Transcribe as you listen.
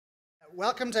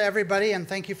Welcome to everybody, and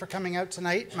thank you for coming out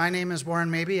tonight. My name is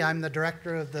Warren Mabey. I'm the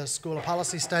director of the School of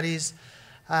Policy Studies,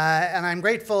 and I'm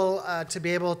grateful to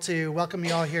be able to welcome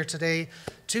you all here today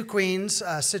to Queens,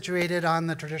 situated on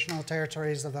the traditional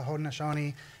territories of the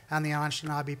Haudenosaunee and the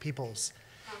Anishinaabe peoples.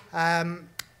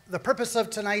 The purpose of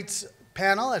tonight's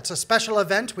panel, it's a special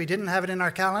event, we didn't have it in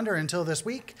our calendar until this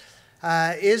week,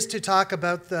 is to talk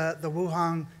about the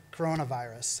Wuhan Corona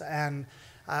Virus and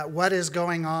what is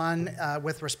going on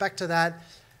with respect to that,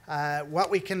 what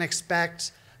we can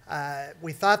expect.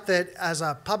 We thought that as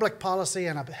a public policy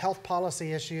and a health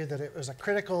policy issue that it was a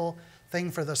critical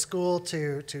thing for the school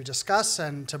to discuss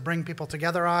and to bring people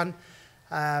together on.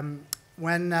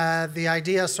 When the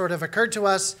idea sort of occurred to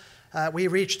us, we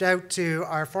reached out to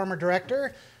our former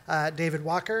director, David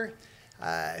Walker,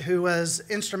 who was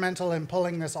instrumental in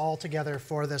pulling this all together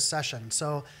for this session.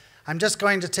 So I'm just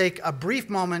going to take a brief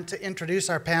moment to introduce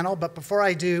our panel, but before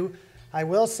I do, I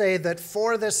will say that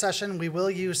for this session, we will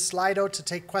use Slido to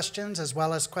take questions as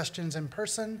well as questions in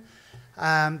person.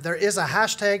 There is a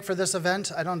hashtag for this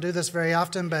event. I don't do this very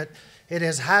often, but it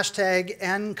is hashtag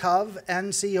NCOV,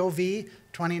 N-C-O-V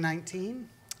 2019.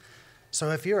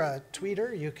 So if you're a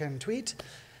tweeter, you can tweet.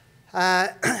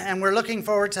 And we're looking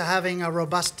forward to having a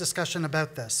robust discussion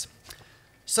about this.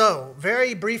 So,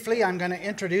 very briefly, I'm going to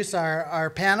introduce our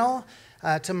panel.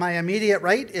 To my immediate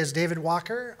right is David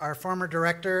Walker, our former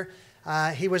director.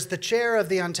 He was the chair of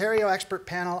the Ontario Expert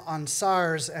Panel on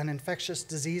SARS and Infectious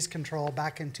Disease Control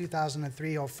back in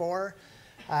 2003-04,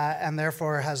 and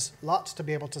therefore has lots to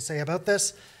be able to say about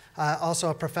this. Also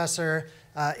a professor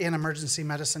in emergency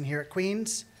medicine here at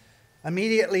Queen's.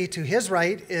 Immediately to his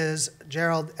right is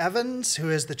Gerald Evans, who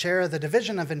is the chair of the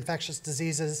Division of Infectious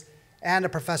Diseases and a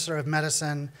professor of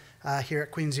medicine here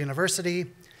at Queen's University.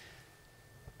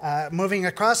 Moving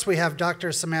across, we have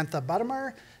Dr. Samantha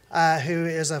Buttemer, who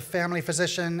is a family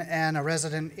physician and a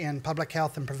resident in public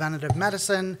health and preventive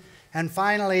medicine. And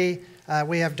finally,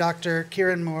 we have Dr.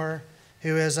 Kieran,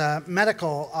 who is a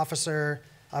medical officer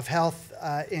of health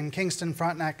in Kingston,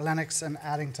 Frontenac, Lennox, and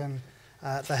Addington,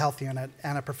 the health unit,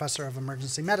 and a professor of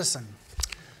emergency medicine.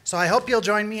 So I hope you'll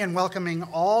join me in welcoming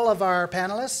all of our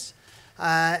panelists.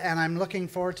 And I'm looking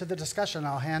forward to the discussion.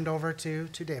 I'll hand over to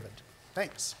David.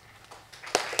 Thanks.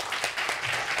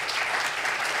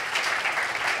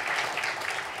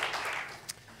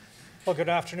 Well, good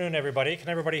afternoon, everybody. Can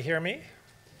everybody hear me?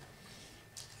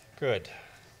 Good.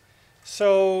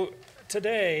 So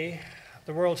today,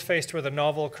 the world's faced with a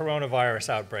novel coronavirus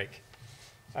outbreak.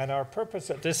 And our purpose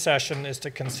at this session is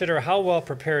to consider how well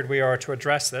prepared we are to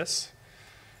address this,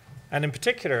 and in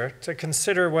particular, to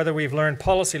consider whether we've learned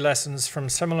policy lessons from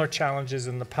similar challenges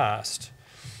in the past.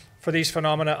 For these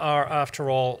phenomena are, after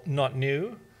all, not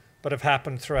new, but have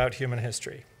happened throughout human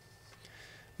history.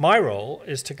 My role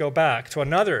is to go back to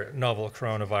another novel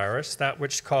coronavirus, that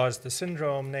which caused the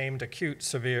syndrome named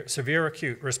severe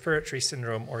acute respiratory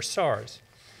syndrome, or SARS,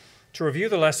 to review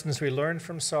the lessons we learned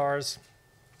from SARS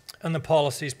and the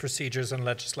policies, procedures, and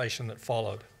legislation that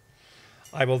followed.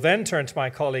 I will then turn to my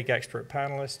colleague expert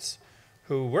panelists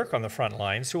who work on the front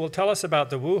lines, who will tell us about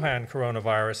the Wuhan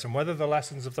coronavirus and whether the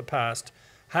lessons of the past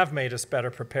have made us better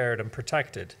prepared and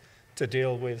protected to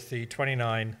deal with the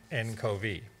 29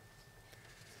 nCoV.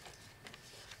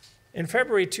 In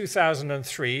February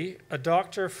 2003, a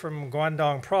doctor from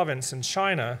Guangdong province in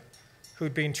China,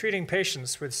 who'd been treating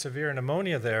patients with severe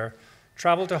pneumonia there,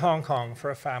 traveled to Hong Kong for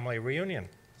a family reunion.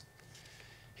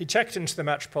 He checked into the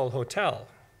Metropole Hotel,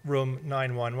 room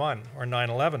 911, or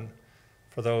 911,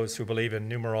 for those who believe in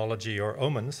numerology or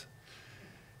omens.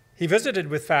 He visited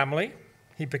with family,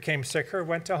 he became sicker,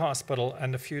 went to hospital,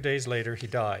 and a few days later he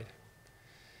died.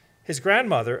 His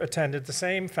grandmother attended the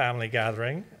same family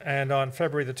gathering, and on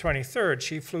February the 23rd,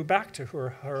 she flew back to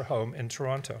her home in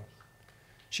Toronto.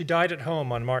 She died at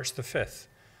home on March the 5th,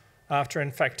 after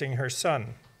infecting her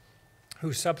son,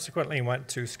 who subsequently went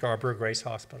to Scarborough Grace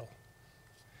Hospital.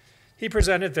 He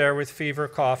presented there with fever,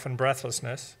 cough, and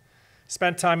breathlessness,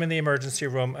 spent time in the emergency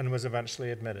room, and was eventually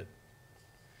admitted.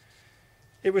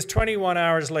 It was 21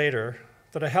 hours later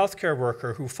that a healthcare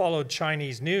worker who followed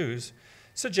Chinese news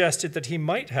suggested that he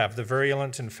might have the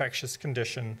virulent infectious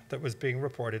condition that was being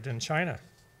reported in China.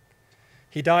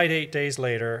 He died 8 days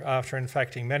later after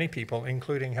infecting many people,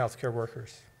 including healthcare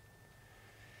workers.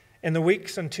 In the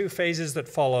weeks and 2 phases that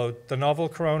followed, the novel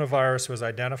coronavirus was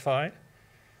identified.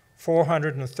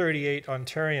 438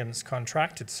 Ontarians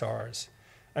contracted SARS,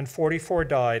 and 44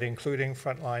 died, including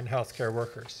frontline healthcare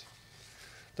workers.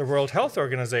 The World Health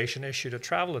Organization issued a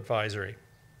travel advisory,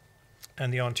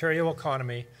 and the Ontario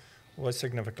economy was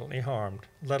significantly harmed,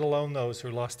 let alone those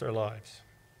who lost their lives.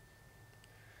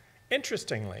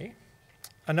 Interestingly,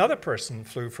 Another person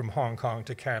flew from Hong Kong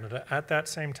to Canada at that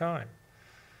same time,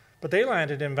 but they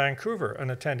landed in Vancouver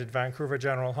and attended Vancouver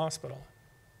General Hospital.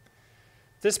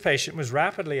 This patient was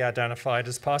rapidly identified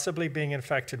as possibly being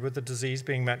infected with the disease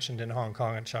being mentioned in Hong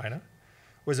Kong and China,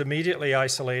 was immediately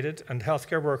isolated, and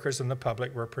healthcare workers and the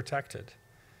public were protected.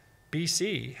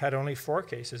 BC had only 4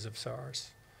 cases of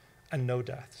SARS and no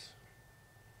deaths.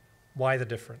 Why the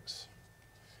difference?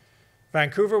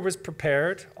 Vancouver was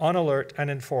prepared, on alert, and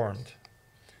informed.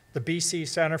 The BC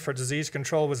Centre for Disease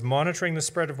Control was monitoring the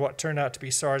spread of what turned out to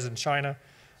be SARS in China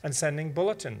and sending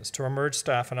bulletins to emerge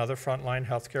staff and other frontline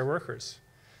healthcare workers.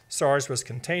 SARS was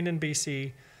contained in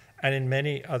BC and in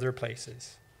many other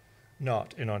places,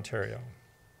 not in Ontario.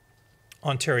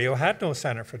 Ontario had no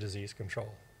Centre for Disease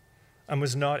Control and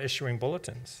was not issuing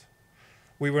bulletins.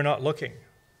 We were not looking,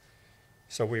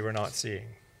 so we were not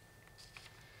seeing.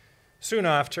 Soon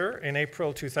after, in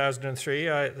April 2003,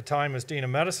 I at the time was Dean of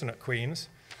Medicine at Queen's,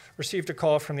 received a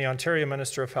call from the Ontario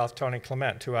Minister of Health, Tony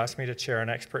Clement, who asked me to chair an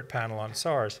expert panel on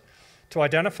SARS to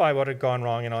identify what had gone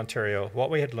wrong in Ontario, what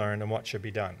we had learned, and what should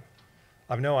be done.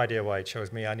 I've no idea why he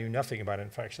chose me. I knew nothing about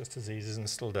infectious diseases and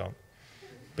still don't,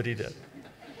 but he did.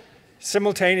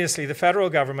 Simultaneously, the federal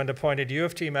government appointed U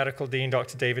of T Medical Dean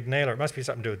Dr. David Naylor, it must be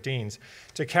something to do with deans,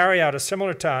 to carry out a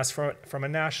similar task from a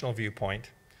national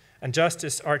viewpoint, and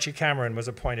Justice Archie Cameron was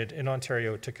appointed in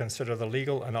Ontario to consider the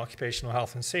legal and occupational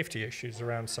health and safety issues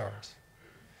around SARS.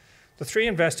 The 3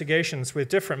 investigations with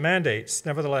different mandates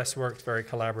nevertheless worked very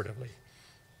collaboratively.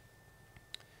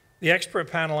 The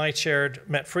expert panel I chaired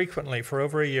met frequently for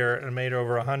over a year and made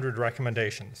over 100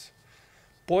 recommendations.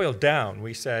 Boiled down,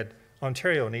 we said,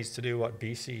 Ontario needs to do what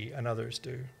BC and others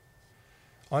do.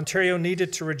 Ontario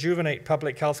needed to rejuvenate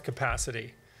public health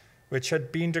capacity, which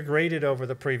had been degraded over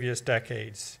the previous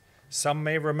decades. Some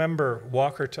may remember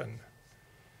Walkerton,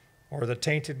 or the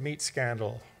tainted meat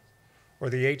scandal, or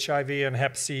the HIV and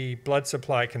Hep C blood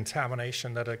supply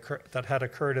contamination that had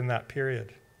occurred in that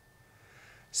period.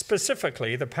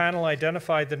 Specifically, the panel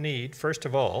identified the need, first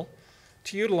of all,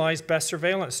 to utilize best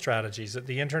surveillance strategies at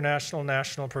the international,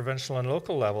 national, provincial, and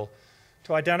local level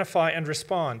to identify and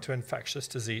respond to infectious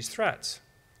disease threats.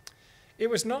 It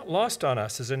was not lost on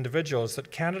us as individuals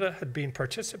that Canada had been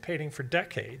participating for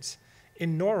decades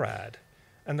in NORAD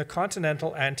and the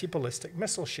Continental Anti-Ballistic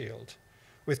Missile Shield,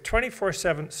 with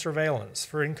 24/7 surveillance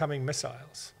for incoming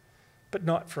missiles, but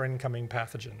not for incoming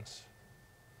pathogens.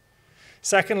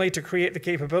 Secondly, to create the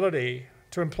capability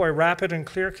to employ rapid and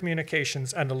clear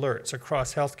communications and alerts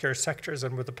across healthcare sectors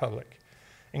and with the public,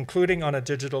 including on a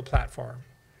digital platform.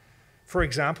 For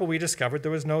example, we discovered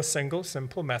there was no single,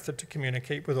 simple method to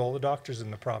communicate with all the doctors in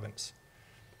the province.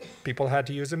 People had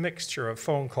to use a mixture of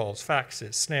phone calls,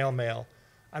 faxes, snail mail,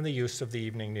 and the use of the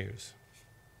evening news.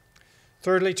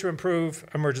 Thirdly, to improve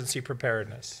emergency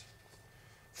preparedness.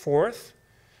 Fourth,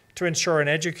 to ensure an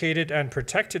educated and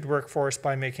protected workforce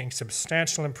by making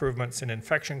substantial improvements in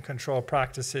infection control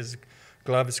practices,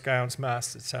 gloves, gowns,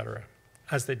 masks, etc.,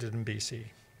 as they did in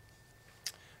BC.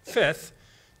 Fifth,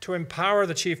 to empower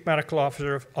the Chief Medical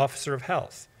Officer of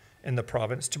Health in the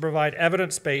province to provide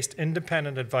evidence-based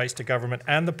independent advice to government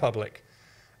and the public,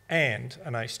 and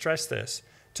I stress this,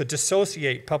 to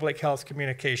dissociate public health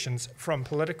communications from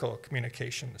political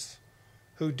communications.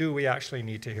 Who do we actually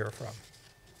need to hear from?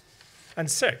 And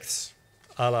sixth,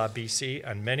 a la BC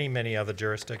and many, many other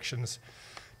jurisdictions,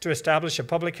 to establish a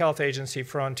public health agency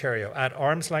for Ontario at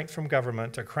arm's length from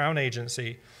government, a Crown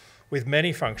agency with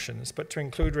many functions, but to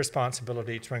include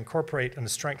responsibility to incorporate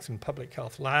and strengthen public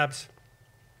health labs,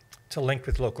 to link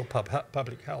with local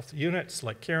public health units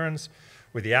like Kieran's,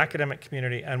 with the academic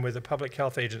community, and with the Public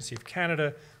Health Agency of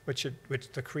Canada, which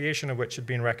the creation of which had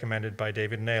been recommended by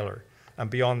David Naylor, and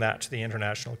beyond that to the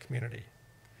international community.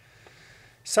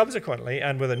 Subsequently,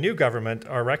 and with a new government,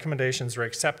 our recommendations were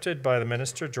accepted by the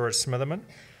Minister, George Smitherman.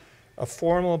 A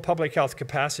formal public health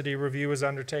capacity review was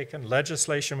undertaken,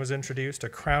 legislation was introduced, a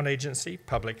Crown agency,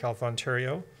 Public Health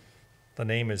Ontario, the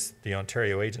name is the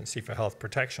Ontario Agency for Health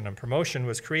Protection and Promotion,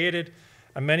 was created,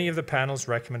 and many of the panel's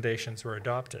recommendations were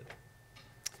adopted.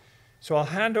 So I'll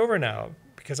hand over now,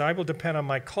 because I will depend on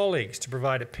my colleagues to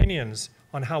provide opinions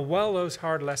on how well those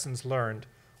hard lessons learned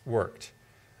worked.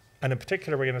 And in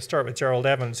particular, we're going to start with Gerald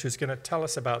Evans, who's going to tell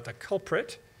us about the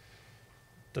culprit,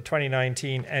 the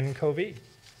 2019 nCoV.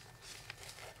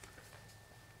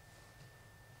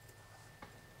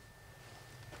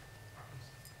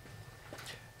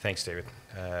 Thanks, David.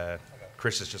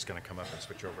 Chris is just going to come up and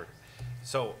switch over.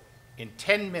 So in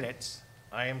 10 minutes,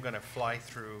 I am going to fly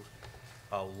through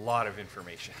a lot of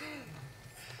information.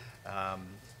 I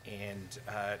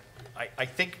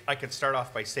think I could start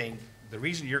off by saying The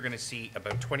reason you're going to see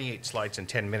about 28 slides in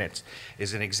 10 minutes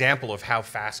is an example of how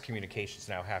fast communication is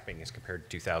now happening as compared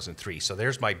to 2003. So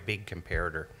there's my big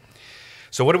comparator.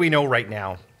 So what do we know right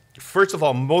now? First of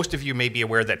all, most of you may be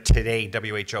aware that today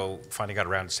WHO finally got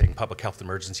around to saying public health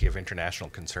emergency of international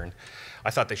concern.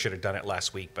 I thought they should have done it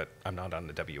last week, but I'm not on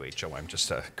the WHO. I'm just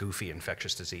a goofy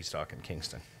infectious disease doc in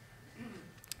Kingston.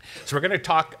 So we're going to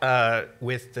talk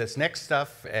with this next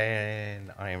stuff,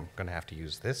 and I'm going to have to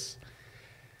use this.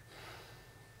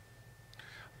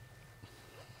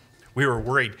 We were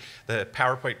worried. The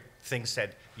PowerPoint thing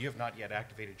said, you have not yet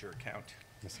activated your account.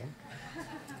 Missing?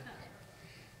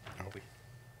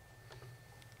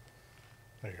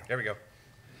 There we go.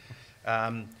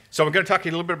 So I'm going to talk to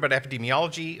you a little bit about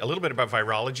epidemiology, a little bit about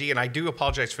virology, and I do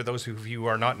apologize for those of you who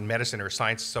are not in medicine or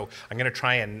science, so I'm going to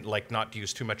try and not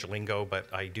use too much lingo,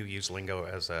 but I do use lingo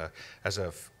as a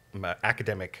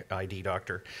academic ID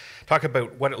doctor. Talk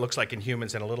about what it looks like in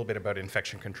humans and a little bit about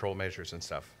infection control measures and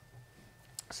stuff.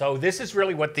 So this is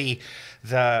really what the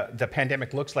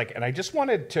pandemic looks like, and I just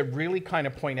wanted to really kind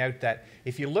of point out that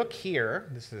if you look here,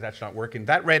 this is actually not working,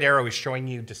 that red arrow is showing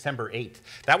you December 8th.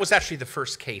 That was actually the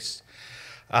first case.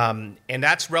 And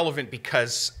that's relevant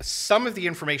because some of the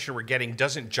information we're getting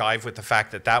doesn't jive with the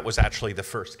fact that that was actually the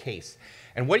first case.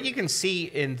 And what you can see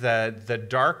in the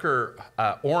darker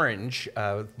orange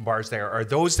bars there are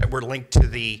those that were linked to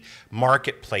the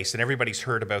marketplace. And everybody's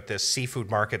heard about this seafood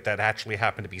market that actually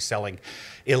happened to be selling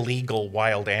illegal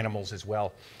wild animals as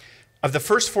well. Of the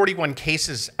first 41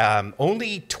 cases,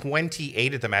 only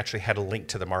 28 of them actually had a link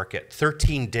to the market.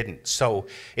 13 didn't. So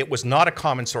it was not a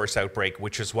common source outbreak,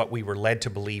 which is what we were led to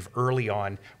believe early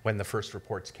on when the first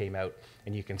reports came out.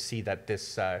 And you can see that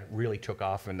this really took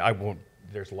off, and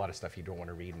there's a lot of stuff you don't want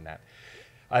to read in that.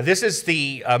 This is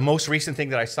the most recent thing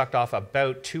that I sucked off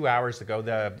about 2 hours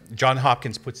ago. John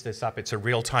Hopkins puts this up. It's a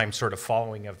real-time sort of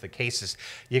following of the cases.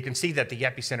 You can see that the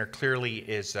epicenter clearly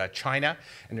is China,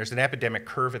 and there's an epidemic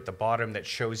curve at the bottom that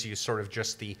shows you sort of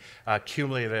just the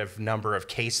cumulative number of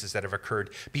cases that have occurred.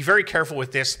 Be very careful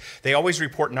with this. They always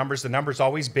report numbers. The number's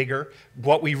always bigger.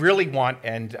 What we really want,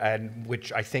 and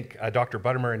which I think Dr.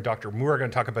 Buttemer and Dr. Moore are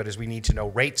going to talk about, is we need to know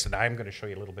rates, and I'm going to show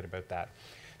you a little bit about that.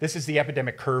 This is the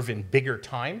epidemic curve in bigger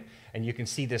time, and you can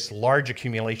see this large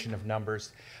accumulation of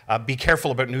numbers. Be careful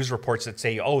about news reports that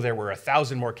say, oh, there were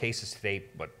 1,000 more cases today,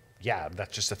 but yeah,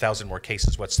 that's just 1,000 more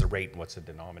cases. What's the rate and what's the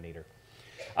denominator?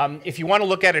 If you want to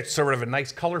look at it sort of a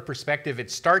nice color perspective, it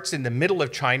starts in the middle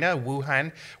of China,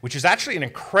 Wuhan, which is actually an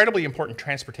incredibly important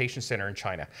transportation center in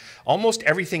China. Almost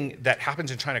everything that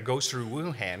happens in China goes through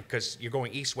Wuhan because you're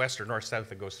going east, west, or north,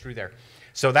 south, it goes through there.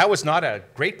 So that was not a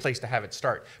great place to have it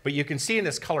start. But you can see in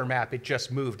this color map, it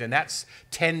just moved. And that's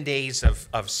 10 days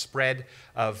of spread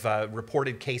of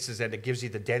reported cases, and it gives you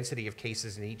the density of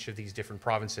cases in each of these different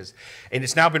provinces. And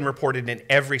it's now been reported in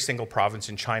every single province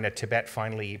in China. Tibet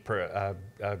finally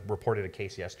reported a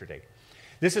case yesterday.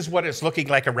 This is what it's looking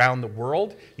like around the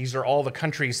world. These are all the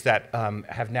countries that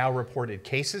have now reported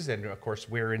cases, and of course,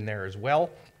 we're in there as well.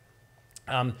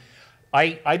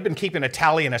 I've been keeping a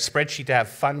tally and a spreadsheet to have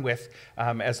fun with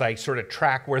as I sort of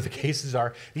track where the cases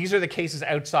are. These are the cases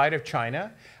outside of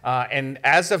China. And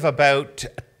as of about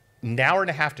an hour and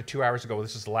a half to 2 hours ago,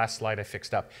 this is the last slide I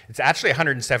fixed up, it's actually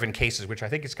 107 cases, which I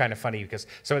think is kind of funny because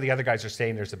some of the other guys are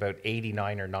saying there's about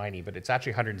 89 or 90, but it's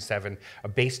actually 107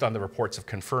 based on the reports of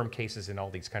confirmed cases in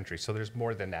all these countries. So there's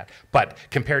more than that. But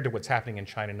compared to what's happening in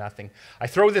China, nothing. I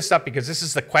throw this up because this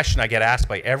is the question I get asked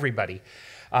by everybody.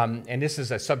 And this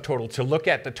is a subtotal to look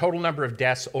at the total number of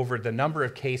deaths over the number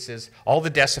of cases. All the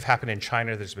deaths have happened in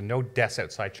China. There's been no deaths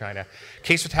outside China.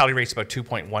 Case fatality rate is about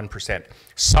 2.1%.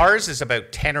 SARS is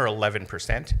about 10 or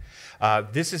 11%.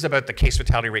 This is about the case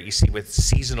fatality rate you see with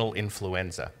seasonal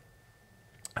influenza.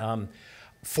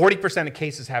 40% of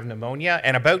cases have pneumonia,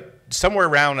 and about somewhere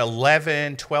around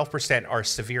 11, 12% are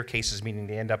severe cases, meaning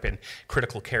they end up in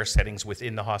critical care settings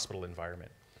within the hospital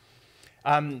environment.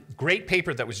 Great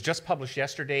paper that was just published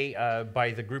yesterday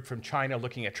by the group from China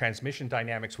looking at transmission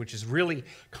dynamics, which is really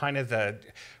kind of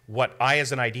what I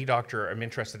as an ID doctor am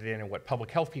interested in and what public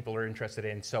health people are interested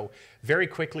in. So very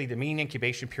quickly, the mean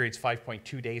incubation period is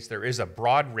 5.2 days. There is a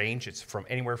broad range. It's from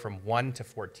anywhere from 1 to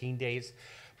 14 days.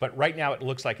 But right now it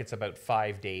looks like it's about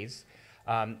 5 days.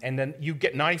 And then you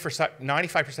get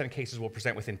 95% of cases will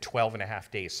present within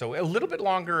 12.5 days. So a little bit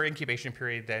longer incubation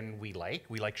period than we like.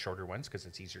 We like shorter ones because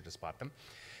it's easier to spot them.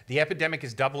 The epidemic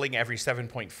is doubling every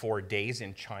 7.4 days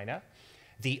in China.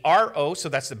 The RO, so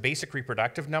that's the basic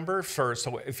reproductive number.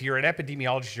 So if you're an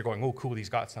epidemiologist, you're going, oh, cool, he's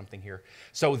got something here.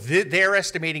 So they're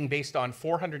estimating based on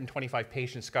 425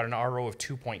 patients got an RO of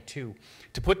 2.2. To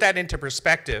put that into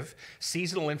perspective,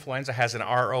 seasonal influenza has an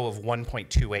RO of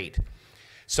 1.28.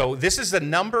 So this is the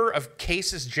number of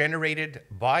cases generated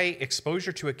by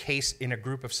exposure to a case in a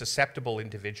group of susceptible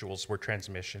individuals where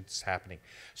transmission is happening.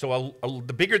 So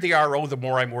the bigger the RO, the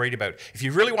more I'm worried about. If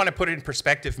you really want to put it in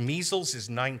perspective, measles is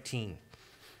 19.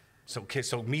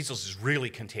 So measles is really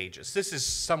contagious. This is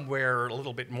somewhere a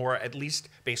little bit more, at least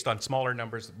based on smaller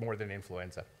numbers, more than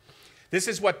influenza. This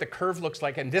is what the curve looks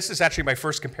like, and this is actually my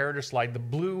first comparator slide. The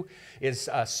blue is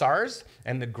SARS,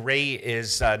 and the gray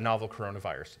is novel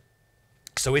coronavirus.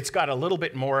 So it's got a little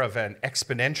bit more of an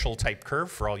exponential type curve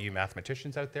for all you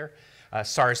mathematicians out there.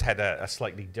 SARS had a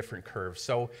slightly different curve.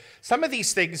 So some of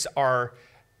these things are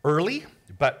early,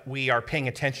 but we are paying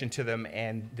attention to them,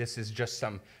 and this is just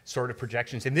some sort of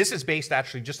projections. And this is based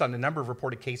actually just on the number of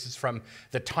reported cases from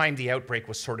the time the outbreak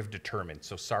was sort of determined.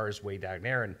 So SARS way down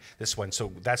there, and this one.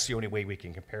 So that's the only way we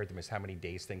can compare them, is how many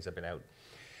days things have been out.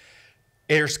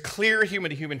 There's clear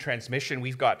human-to-human transmission.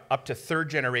 We've got up to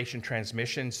third-generation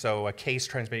transmission, so a case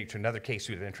transmitting to another case,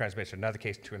 who then transmits to another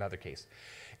case to another case.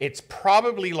 It's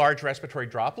probably large respiratory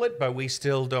droplet, but we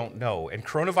still don't know. And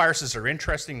coronaviruses are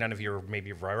interesting. None of you are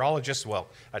maybe virologists. Well,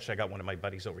 actually, I got one of my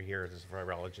buddies over here as a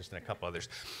virologist and a couple others.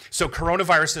 So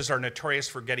coronaviruses are notorious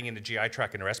for getting into GI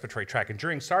tract and the respiratory tract. And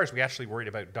during SARS, we actually worried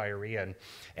about diarrhea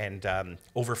and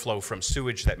overflow from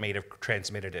sewage that may have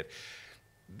transmitted it.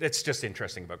 That's just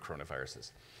interesting about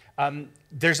coronaviruses.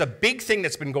 There's a big thing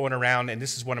that's been going around, and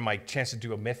this is one of my chances to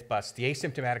do a myth bust, the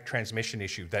asymptomatic transmission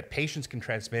issue, that patients can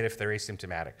transmit if they're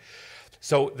asymptomatic.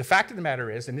 So the fact of the matter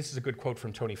is, and this is a good quote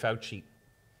from Tony Fauci,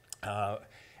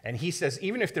 and he says,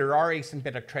 even if there are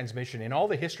asymptomatic transmission, in all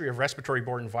the history of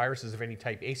respiratory-borne viruses of any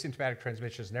type, asymptomatic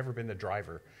transmission has never been the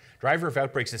driver. Driver of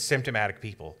outbreaks is symptomatic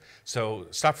people. So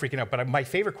stop freaking out. But my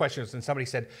favorite question is when somebody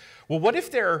said, well, what if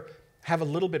they're have a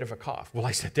little bit of a cough? Well,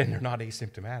 I said, then they're not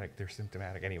asymptomatic, they're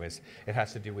symptomatic. Anyways, it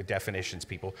has to do with definitions,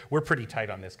 people. We're pretty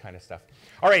tight on this kind of stuff.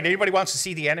 All right, anybody wants to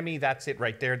see the enemy? That's it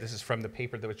right there. This is from the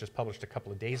paper that was just published a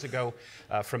couple of days ago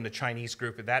from the Chinese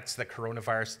group, and that's the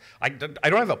coronavirus. I don't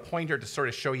have a pointer to sort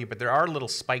of show you, but there are little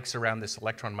spikes around this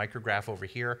electron micrograph over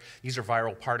here. These are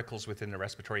viral particles within the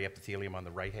respiratory epithelium on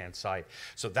the right-hand side.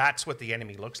 So that's what the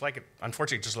enemy looks like. It,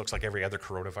 unfortunately, it just looks like every other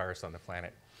coronavirus on the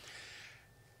planet.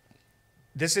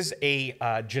 This is a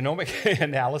genomic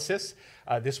analysis.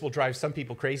 This will drive some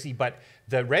people crazy, but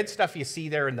the red stuff you see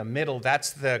there in the middle,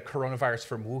 that's the coronavirus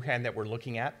from Wuhan that we're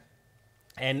looking at.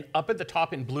 And up at the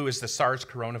top in blue is the SARS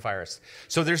coronavirus.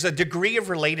 So there's a degree of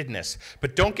relatedness,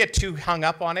 but don't get too hung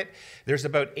up on it. There's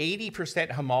about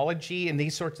 80% homology and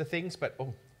these sorts of things, but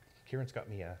oh, Kieran's got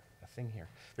me a thing here.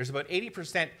 There's about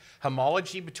 80%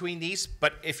 homology between these,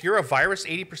 but if you're a virus,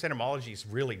 80% homology is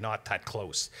really not that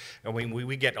close. I mean,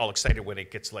 we get all excited when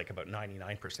it gets like about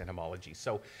 99% homology.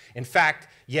 So in fact,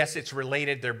 yes, it's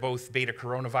related. They're both beta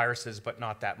coronaviruses, but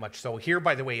not that much. So here,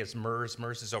 by the way, is MERS.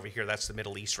 MERS is over here. That's the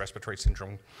Middle East Respiratory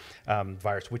Syndrome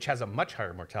virus, which has a much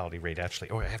higher mortality rate,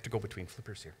 actually. Oh, I have to go between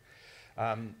flippers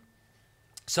here.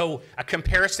 So a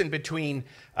comparison between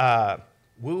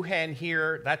Wuhan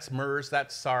here, that's MERS,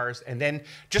 that's SARS, and then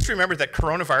just remember that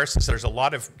coronaviruses, there's a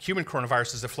lot of human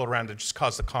coronaviruses that float around that just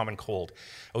cause the common cold,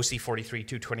 OC43,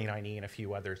 229E, and a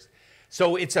few others.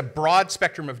 So it's a broad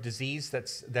spectrum of disease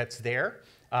that's there,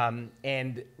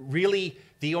 and really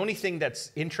the only thing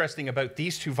that's interesting about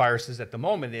these two viruses at the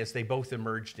moment is they both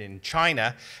emerged in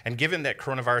China, and given that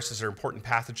coronaviruses are important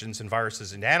pathogens and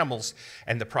viruses in animals,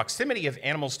 and the proximity of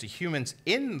animals to humans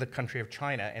in the country of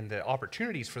China and the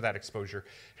opportunities for that exposure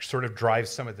sort of drives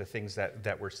some of the things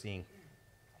that we're seeing.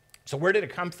 So where did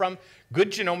it come from?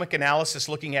 Good genomic analysis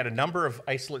looking at a number of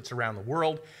isolates around the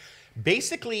world.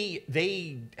 Basically,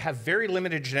 they have very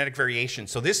limited genetic variation.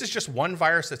 So this is just one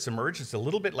virus that's emerged. It's a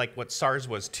little bit like what SARS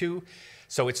was too.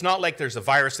 So it's not like there's a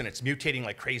virus and it's mutating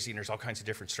like crazy and there's all kinds of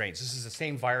different strains. This is the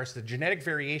same virus. The genetic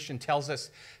variation tells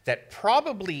us that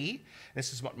probably,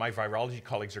 this is what my virology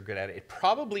colleagues are good at, it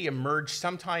probably emerged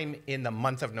sometime in the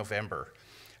month of November.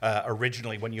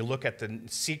 Originally, when you look at the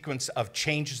sequence of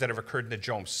changes that have occurred in the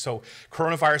genomes. So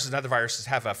coronaviruses and other viruses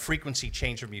have a frequency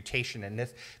change of mutation, and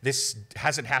this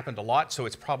hasn't happened a lot, so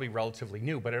it's probably relatively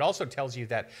new. But it also tells you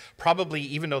that probably,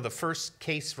 even though the first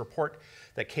case report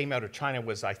that came out of China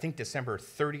was, I think, December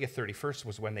 30th, 31st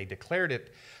was when they declared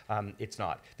it, it's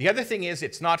not. The other thing is,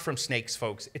 it's not from snakes,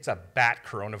 folks. It's a bat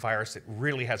coronavirus. It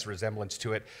really has resemblance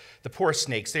to it. The poor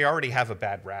snakes, they already have a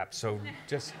bad rap, so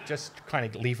just kind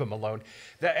of leave them alone.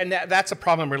 That's a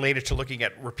problem related to looking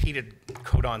at repeated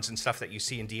codons and stuff that you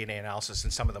see in DNA analysis,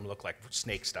 and some of them look like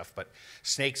snake stuff, but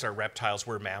snakes are reptiles,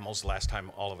 we're mammals, last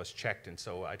time all of us checked, and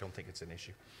so I don't think it's an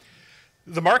issue.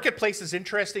 The marketplace is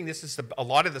interesting. This is a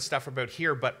lot of the stuff about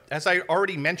here, but as I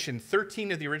already mentioned,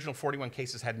 13 of the original 41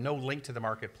 cases had no link to the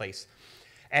marketplace.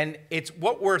 And it's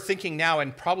what we're thinking now,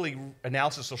 and probably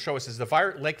analysis will show us, is the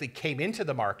virus likely came into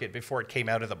the market before it came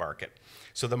out of the market.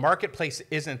 So the marketplace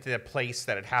isn't the place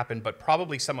that it happened, but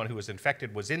probably someone who was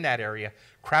infected was in that area,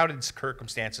 crowded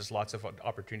circumstances, lots of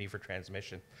opportunity for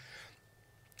transmission.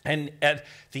 And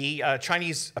the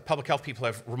Chinese public health people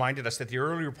have reminded us that the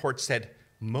early report said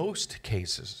most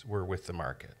cases were with the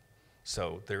market.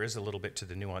 So there is a little bit to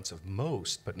the nuance of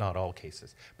most, but not all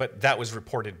cases. But that was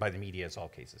reported by the media as all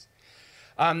cases.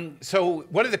 So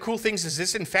one of the cool things is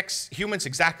this infects humans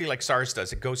exactly like SARS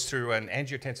does. It goes through an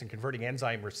angiotensin-converting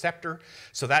enzyme receptor.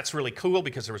 So that's really cool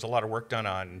because there was a lot of work done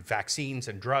on vaccines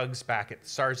and drugs back at the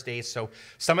SARS days. So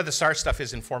some of the SARS stuff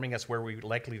is informing us where we're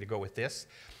likely to go with this.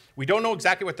 We don't know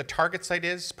exactly what the target site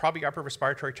is, probably upper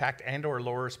respiratory tract and or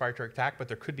lower respiratory tract, but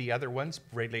there could be other ones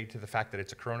related to the fact that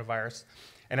it's a coronavirus.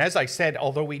 And as I said,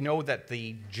 although we know that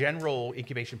the general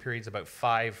incubation period is about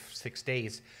 5-6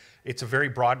 days, it's a very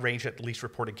broad range, at least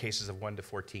reported cases of 1 to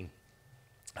 14.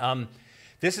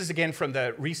 This is again from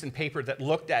the recent paper that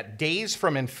looked at days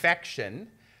from infection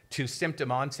to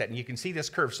symptom onset, and you can see this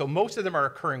curve. So most of them are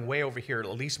occurring way over here, at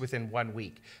least within 1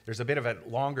 week. There's a bit of a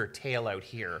longer tail out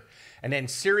here. And then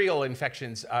serial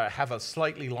infections have a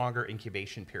slightly longer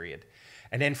incubation period.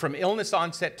 And then from illness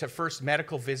onset to first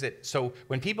medical visit, so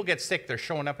when people get sick, they're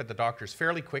showing up at the doctors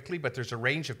fairly quickly, but there's a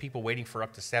range of people waiting for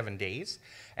up to 7 days.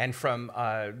 And from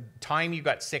time you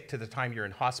got sick to the time you're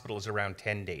in hospital is around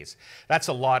 10 days. That's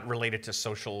a lot related to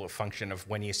social function of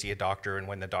when you see a doctor and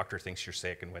when the doctor thinks you're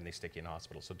sick and when they stick you in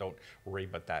hospital, so don't worry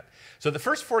about that. So the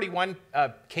first 41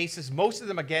 cases, most of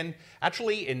them, again,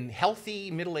 actually in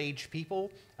healthy middle-aged people,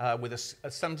 with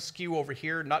some skew over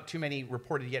here, not too many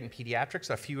reported yet in pediatrics.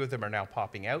 A few of them are now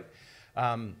popping out.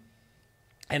 And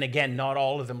again, not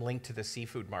all of them linked to the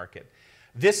seafood market.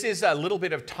 This is a little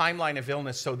bit of timeline of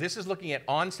illness. So this is looking at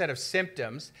onset of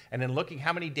symptoms and then looking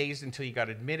how many days until you got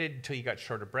admitted, until you got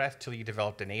short of breath, until you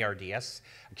developed an ARDS,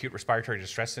 acute respiratory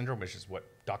distress syndrome, which is what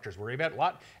doctors worry about a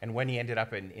lot, and when you ended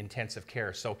up in intensive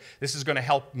care. So this is going to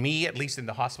help me, at least in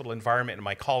the hospital environment, and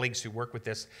my colleagues who work with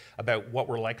this about what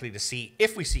we're likely to see.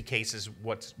 If we see cases,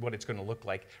 what it's going to look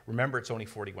like. Remember, it's only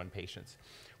 41 patients.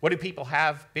 What do people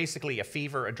have? Basically a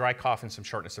fever, a dry cough, and some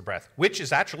shortness of breath, which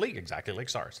is actually exactly like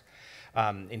SARS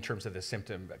in terms of the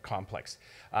symptom complex.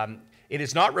 It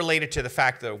is not related to the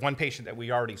fact that one patient that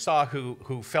we already saw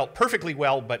who felt perfectly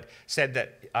well but said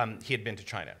that he had been to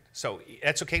China. So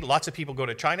that's okay. Lots of people go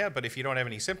to China, but if you don't have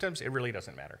any symptoms, it really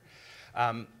doesn't matter.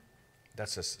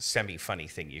 That's a semi-funny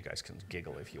thing. You guys can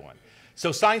giggle if you want.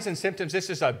 So signs and symptoms, this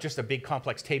is just a big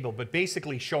complex table, but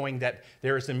basically showing that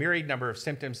there is a myriad number of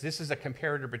symptoms. This is a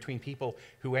comparator between people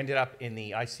who ended up in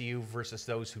the ICU versus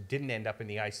those who didn't end up in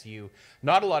the ICU.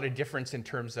 Not a lot of difference in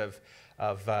terms of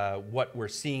what we're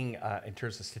seeing in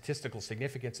terms of statistical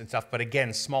significance and stuff, but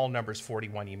again, small numbers,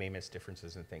 41, you may miss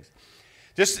differences and things.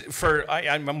 Just for,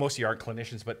 most of you aren't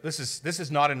clinicians, but this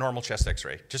is not a normal chest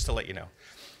x-ray, just to let you know.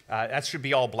 That should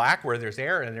be all black where there's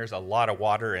air and there's a lot of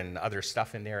water and other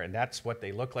stuff in there, and that's what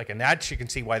they look like. And that you can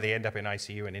see why they end up in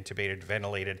ICU and intubated,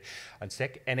 ventilated, and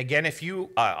sick. And again, if you,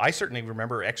 I certainly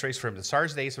remember x-rays from the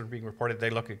SARS days that were being reported, they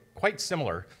look quite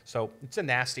similar. So it's a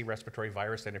nasty respiratory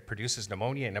virus and it produces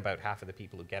pneumonia in about half of the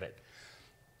people who get it.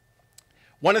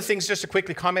 One of the things, just to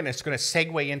quickly comment, and it's going to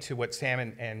segue into what Sam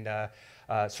and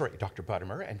Dr.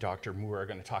 Buttemer and Dr. Moore are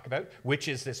going to talk about, which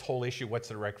is this whole issue, what's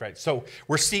the right? So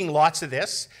we're seeing lots of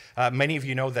this. Many of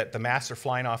you know that the masks are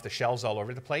flying off the shelves all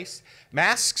over the place.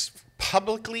 Masks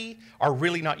publicly are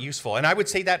really not useful, and I would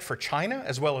say that for China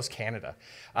as well as Canada.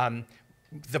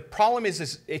 The problem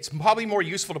is it's probably more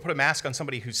useful to put a mask on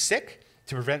somebody who's sick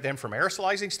to prevent them from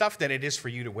aerosolizing stuff than it is for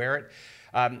you to wear it.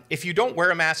 If you don't wear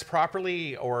a mask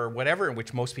properly or whatever, in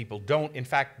which most people don't, in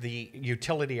fact, the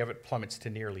utility of it plummets to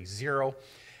nearly zero.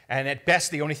 And at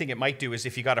best, the only thing it might do is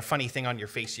if you got a funny thing on your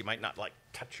face, you might not like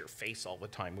touch your face all the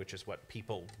time, which is what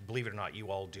people, believe it or not,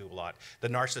 you all do a lot. The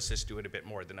narcissists do it a bit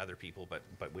more than other people,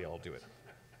 but we all do it.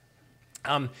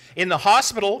 In the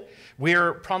hospital,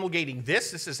 we're promulgating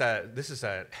this. This is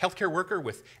a healthcare worker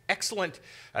with excellent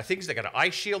things. They got an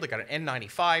eye shield, they got an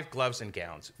N95, gloves, and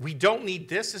gowns. We don't need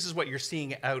this. This is what you're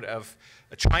seeing out of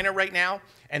China right now,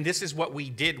 and this is what we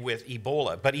did with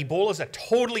Ebola. But Ebola is a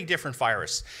totally different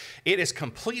virus. It is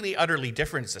completely, utterly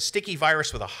different. It's a sticky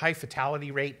virus with a high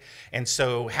fatality rate, and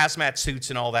so hazmat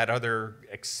suits and all that other,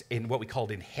 in what we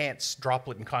called enhanced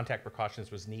droplet and contact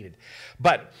precautions was needed.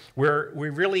 But we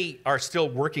really are still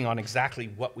working on exactly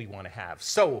what we want to have.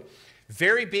 So,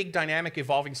 very big, dynamic,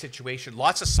 evolving situation,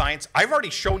 lots of science. I've already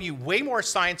shown you way more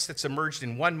science that's emerged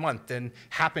in 1 month than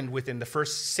happened within the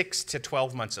first 6 to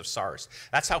 12 months of SARS.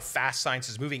 That's how fast science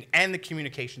is moving and the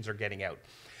communications are getting out.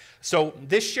 So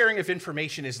this sharing of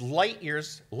information is light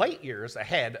years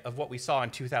ahead of what we saw in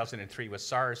 2003 with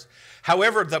SARS.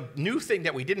 However, the new thing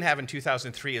that we didn't have in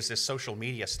 2003 is this social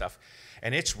media stuff.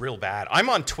 And it's real bad.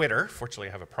 I'm on Twitter. Fortunately,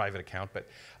 I have a private account, but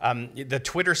the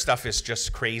Twitter stuff is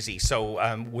just crazy.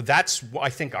 So that's,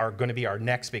 I think, going to be our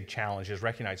next big challenge, is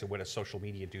recognizing what does social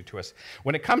media do to us.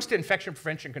 When it comes to infection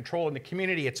prevention control in the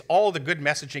community, it's all the good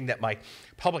messaging that my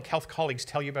public health colleagues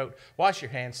tell you about. Wash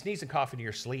your hands, sneeze and cough into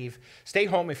your sleeve, stay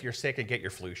home if you're sick, and get your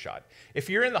flu shot.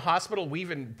 If you're in the hospital, we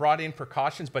even brought in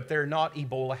precautions, but they're not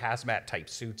Ebola hazmat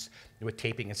type suits with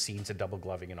taping and seams and double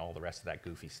gloving and all the rest of that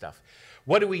goofy stuff.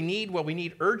 What do we need? Well, we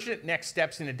need urgent next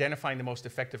steps in identifying the most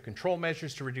effective control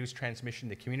measures to reduce transmission in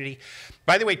the community.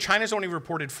 By the way, China's only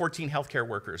reported 14 healthcare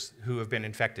workers who have been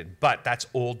infected, but that's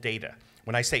old data.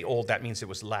 When I say old, that means it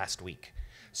was last week.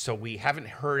 So we haven't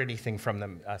heard anything from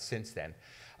them since then.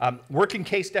 Working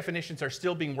case definitions are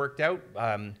still being worked out.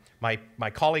 My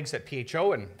colleagues at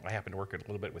PHO, and I happen to work a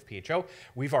little bit with PHO,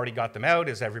 we've already got them out,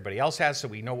 as everybody else has, so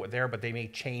we know what they're, but they may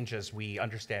change as we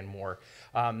understand more.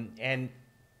 And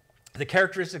the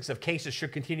characteristics of cases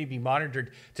should continue to be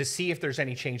monitored to see if there's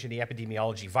any change in the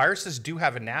epidemiology. Viruses do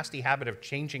have a nasty habit of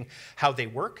changing how they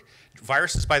work.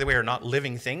 Viruses, by the way, are not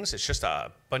living things. It's just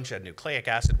a bunch of nucleic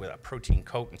acid with a protein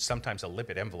coat and sometimes a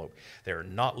lipid envelope. They're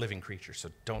not living creatures, so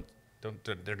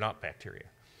they're not bacteria.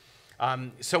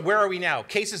 So where are we now?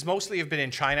 Cases mostly have been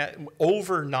in China.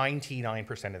 Over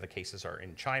 99% of the cases are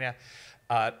in China.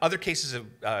 Other countries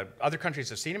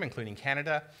have seen them, including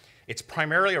Canada. It's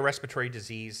primarily a respiratory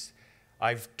disease.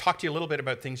 I've talked to you a little bit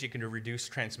about things you can do to reduce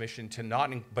transmission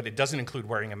but it doesn't include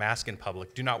wearing a mask in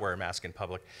public. Do not wear a mask in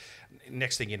public.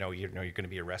 Next thing you know, you're going to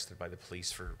be arrested by the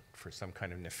police for some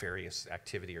kind of nefarious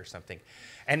activity or something.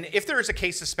 And if there is a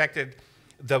case suspected,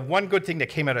 the one good thing that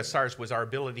came out of SARS was our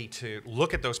ability to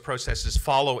look at those processes,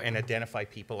 follow and identify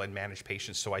people and manage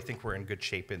patients. So I think we're in good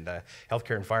shape in the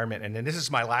healthcare environment. And then this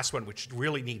is my last one, which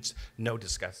really needs no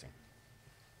discussing.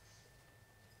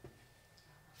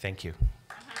 Thank you.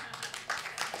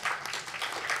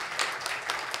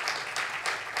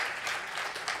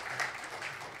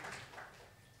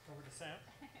 Over to Sam.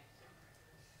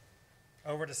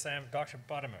 Over to Sam, Dr.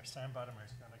 Buttemer. Sam Buttemer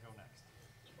is going to go next.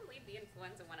 You can leave the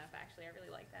influenza one up, actually. I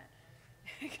really like that.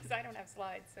 Because I don't have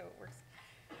slides, so it works.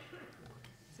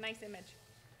 It's a nice image.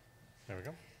 There we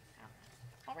go.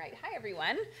 All right, hi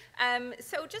everyone.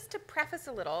 So just to preface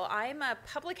a little, I'm a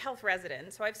public health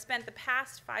resident, so I've spent the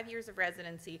past 5 years of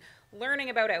residency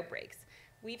learning about outbreaks.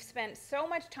 We've spent so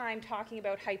much time talking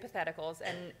about hypotheticals,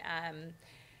 and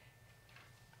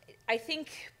I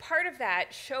think part of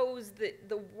that shows that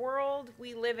the world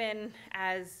we live in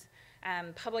as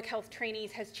public health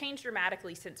trainees has changed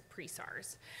dramatically since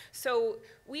pre-SARS. So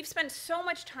we've spent so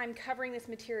much time covering this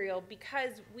material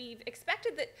because we've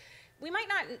expected that we might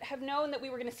not have known that we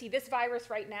were going to see this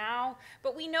virus right now,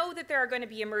 but we know that there are going to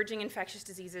be emerging infectious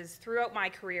diseases throughout my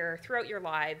career, throughout your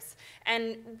lives.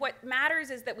 And what matters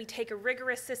is that we take a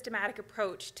rigorous, systematic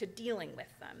approach to dealing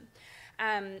with them.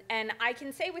 And I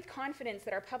can say with confidence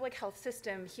that our public health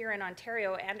system here in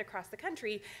Ontario and across the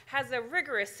country has a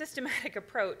rigorous, systematic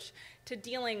approach to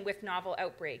dealing with novel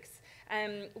outbreaks.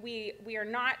 We are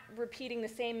not repeating the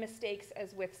same mistakes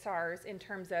as with SARS in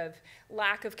terms of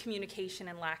lack of communication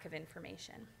and lack of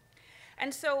information.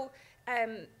 And so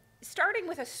starting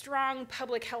with a strong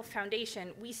public health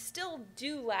foundation, we still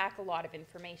do lack a lot of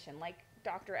information. Like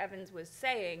Dr. Evans was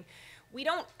saying, we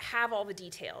don't have all the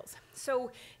details.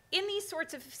 So in these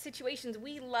sorts of situations,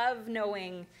 we love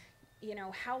knowing, you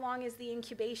know, how long is the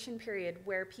incubation period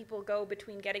where people go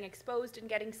between getting exposed and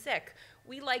getting sick?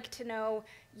 We like to know,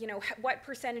 you know, what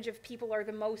percentage of people are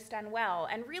the most unwell.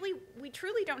 And really, we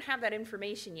truly don't have that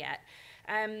information yet.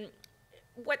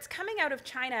 What's coming out of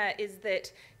China is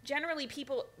that generally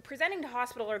people presenting to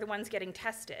hospital are the ones getting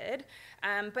tested,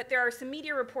 but there are some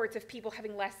media reports of people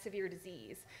having less severe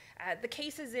disease. The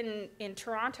cases in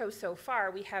Toronto so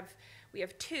far, we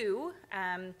have two,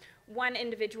 one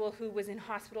individual who was in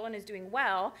hospital and is doing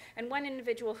well, and one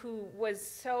individual who was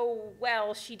so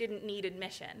well she didn't need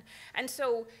admission. And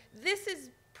so this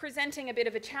is presenting a bit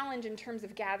of a challenge in terms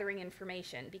of gathering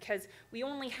information because we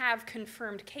only have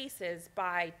confirmed cases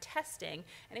by testing,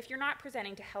 and if you're not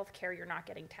presenting to healthcare, you're not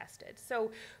getting tested. So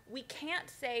we can't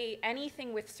say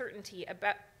anything with certainty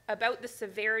about the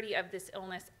severity of this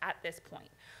illness at this point.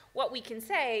 What we can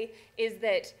say is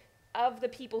that of the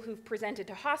people who've presented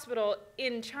to hospital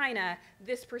in China,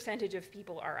 this percentage of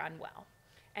people are unwell,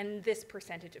 and this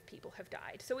percentage of people have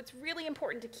died. So it's really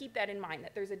important to keep that in mind,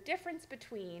 that there's a difference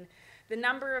between the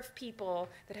number of people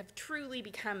that have truly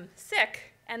become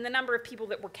sick and the number of people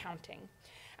that we're counting.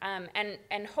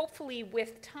 And hopefully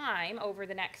with time, over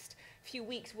the next few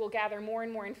weeks, we'll gather more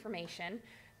and more information.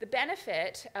 The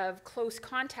benefit of close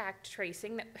contact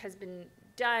tracing that has been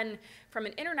done from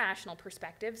an international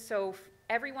perspective, so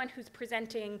everyone who's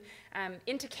presenting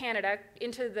into Canada,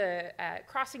 into the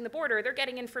crossing the border, they're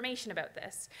getting information about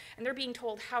this. And they're being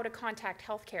told how to contact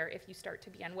healthcare if you start to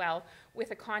be unwell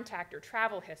with a contact or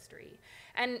travel history.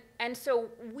 And so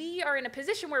we are in a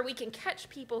position where we can catch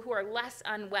people who are less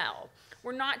unwell.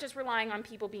 We're not just relying on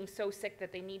people being so sick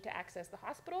that they need to access the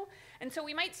hospital. And so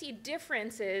we might see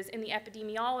differences in the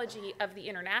epidemiology of the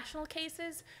international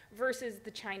cases versus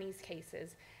the Chinese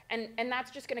cases. And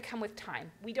that's just going to come with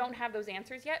time. We don't have those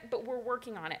answers yet, but we're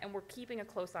working on it, and we're keeping a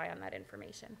close eye on that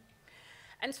information.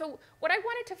 And so what I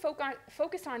wanted to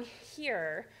focus on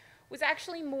here was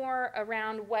actually more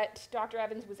around what Dr.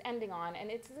 Evans was ending on,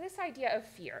 and it's this idea of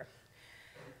fear.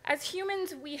 As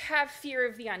humans, we have fear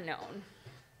of the unknown.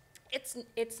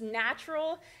 It's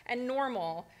natural and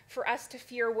normal for us to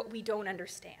fear what we don't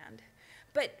understand.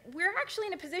 But we're actually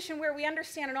in a position where we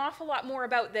understand an awful lot more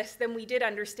about this than we did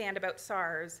understand about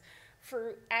SARS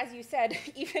for, as you said,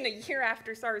 even a year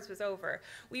after SARS was over.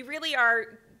 We really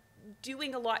are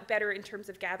doing a lot better in terms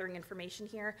of gathering information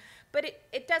here, but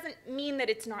it doesn't mean that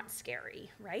it's not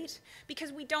scary, right?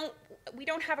 Because we don't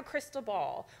have a crystal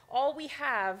ball. All we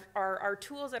have are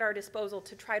tools at our disposal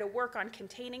to try to work on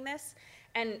containing this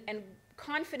and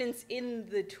confidence in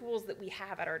the tools that we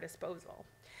have at our disposal.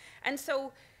 And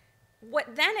so what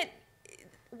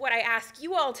I ask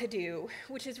you all to do,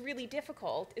 which is really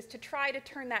difficult, is to try to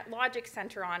turn that logic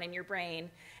center on in your brain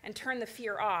and turn the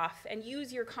fear off and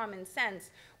use your common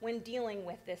sense when dealing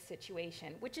with this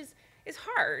situation, which is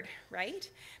hard, right?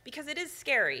 Because it is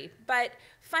scary. But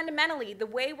fundamentally, the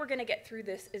way we're going to get through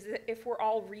this is if we're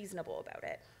all reasonable about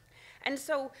it. And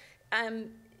so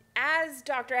as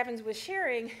Dr. Evans was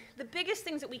sharing, the biggest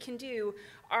things that we can do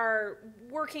are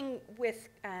working with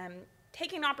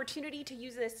taking an opportunity to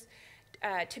use this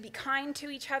to be kind to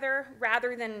each other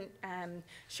rather than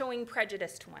showing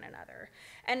prejudice to one another.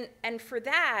 And for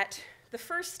that, the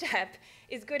first step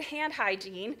is good hand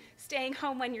hygiene, staying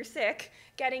home when you're sick,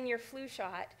 getting your flu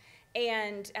shot,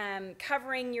 and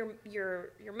covering your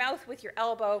mouth with your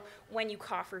elbow when you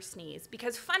cough or sneeze.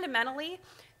 Because fundamentally,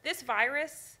 this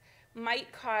virus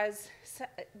might cause,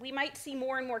 we might see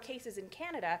more and more cases in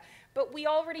Canada, but we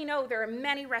already know there are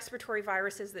many respiratory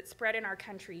viruses that spread in our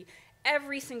country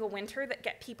every single winter that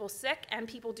get people sick, and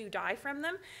people do die from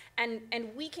them. And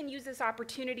we can use this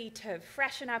opportunity to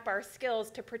freshen up our skills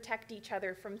to protect each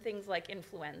other from things like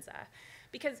influenza.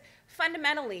 Because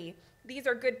fundamentally, these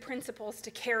are good principles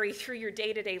to carry through your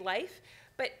day-to-day life,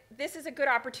 but this is a good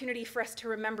opportunity for us to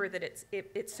remember that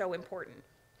it's so important.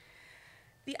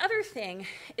 The other thing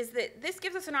is that this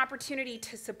gives us an opportunity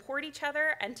to support each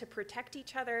other and to protect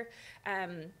each other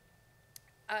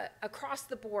across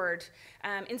the board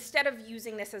instead of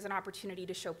using this as an opportunity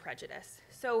to show prejudice.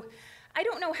 So I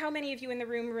don't know how many of you in the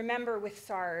room remember with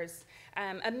SARS,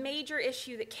 a major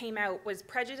issue that came out was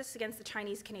prejudice against the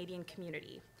Chinese-Canadian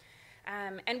community.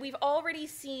 And we've already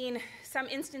seen some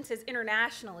instances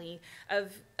internationally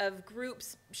of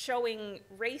groups showing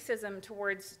racism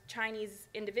towards Chinese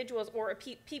individuals or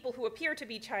people who appear to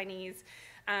be Chinese.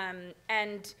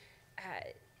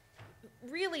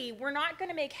 Really, we're not going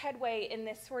to make headway in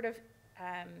this sort of,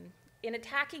 in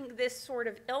attacking this sort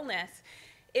of illness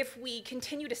if we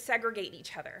continue to segregate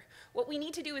each other. What we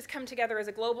need to do is come together as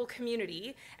a global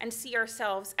community and see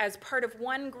ourselves as part of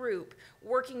one group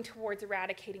working towards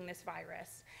eradicating this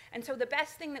virus. And so the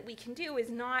best thing that we can do is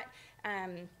not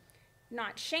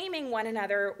shaming one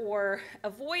another or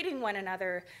avoiding one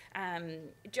another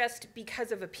just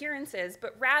because of appearances,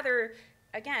 but rather,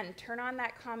 again, turn on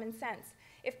that common sense.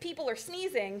 If people are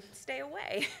sneezing, stay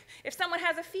away. If someone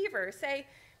has a fever, say,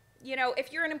 you know,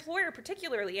 if you're an employer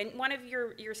particularly and one of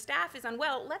your staff is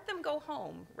unwell, let them go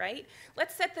home, right?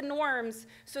 Let's set the norms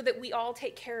so that we all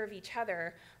take care of each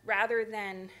other rather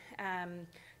than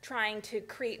trying to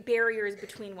create barriers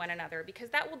between one another,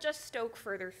 because that will just stoke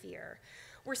further fear.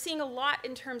 We're seeing a lot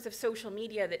in terms of social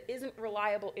media that isn't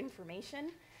reliable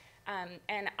information.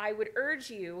 And I would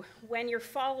urge you, when you're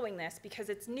following this, because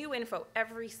it's new info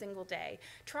every single day,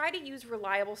 try to use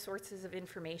reliable sources of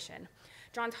information.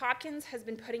 Johns Hopkins has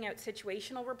been putting out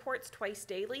situational reports twice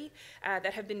daily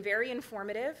that have been very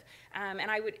informative,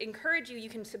 and I would encourage you, you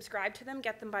can subscribe to them,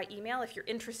 get them by email if you're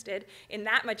interested in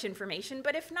that much information,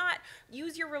 but if not,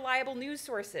 use your reliable news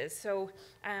sources. So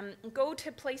go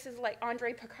to places like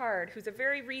Andre Picard, who's a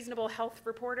very reasonable health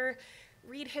reporter.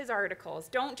 read his articles.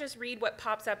 Don't just read what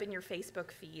pops up in your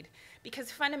Facebook feed,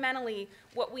 because fundamentally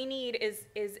what we need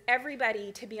is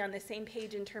everybody to be on the same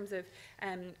page in terms of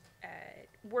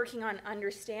working on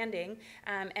understanding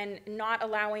and not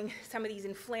allowing some of these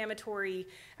inflammatory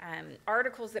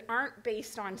articles that aren't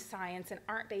based on science and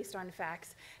aren't based on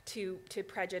facts to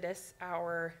prejudice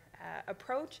our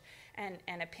approach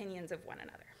and opinions of one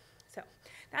another. So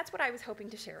that's what I was hoping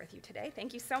to share with you today.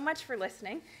 Thank you so much for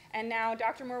listening. And now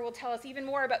Dr. Moore will tell us even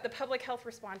more about the public health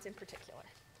response in particular.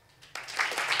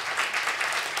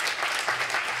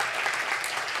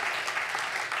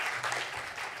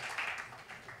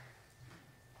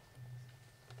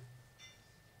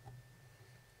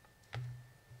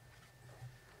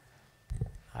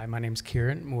 Hi, my name's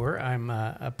Kieran Moore. I'm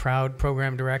a proud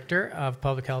program director of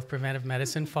public health preventive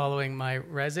medicine following my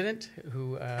resident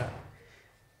who I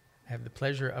have the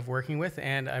pleasure of working with,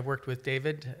 and I worked with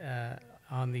David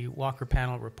on the Walker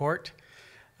panel report.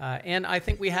 And I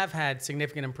think we have had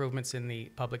significant improvements in the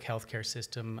public health care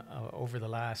system over the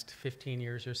last 15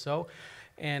 years or so.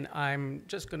 And I'm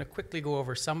just going to quickly go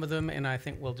over some of them, and I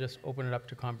think we'll just open it up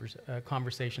to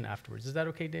conversation afterwards. Is that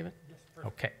okay, David? Yes,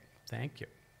 perfect. Okay, thank you.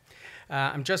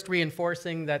 I'm just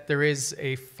reinforcing that there is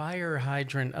a fire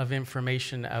hydrant of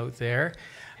information out there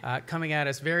coming at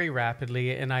us very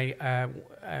rapidly, and I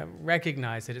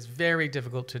recognize that it's very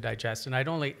difficult to digest. And I'd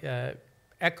only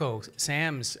echo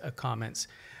Sam's comments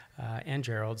and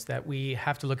Gerald's that we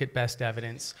have to look at best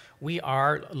evidence. We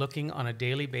are looking on a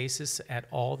daily basis at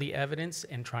all the evidence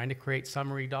and trying to create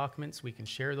summary documents. We can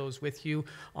share those with you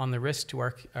on the risk to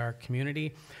our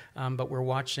community, but we're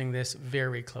watching this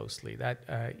very closely.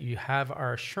 That you have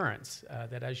our assurance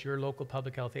that as your local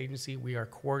public health agency, we are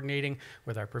coordinating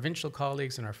with our provincial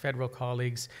colleagues and our federal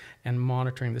colleagues and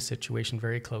monitoring the situation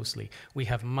very closely. We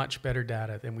have much better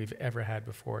data than we've ever had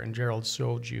before, and Gerald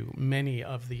showed you many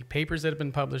of the papers that have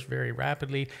been published very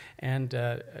rapidly, and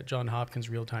Johns Hopkins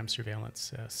real-time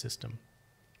surveillance system.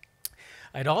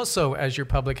 I'd also, as your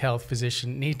public health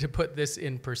physician, need to put this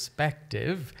in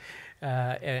perspective,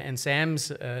 and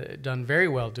Sam's done very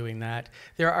well doing that.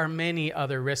 There are many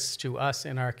other risks to us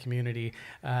in our community,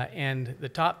 and the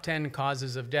top 10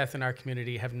 causes of death in our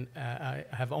community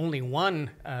have only one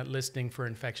listing for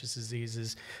infectious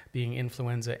diseases, being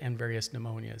influenza and various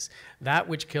pneumonias. That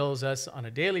which kills us on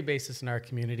a daily basis in our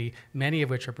community, many of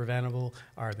which are preventable,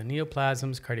 are the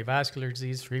neoplasms, cardiovascular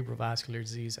disease, cerebrovascular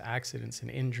disease, accidents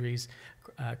and injuries,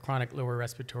 chronic lower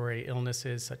respiratory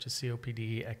illnesses such as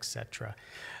COPD, etc.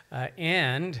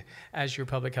 And as your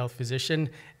public health physician,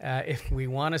 if we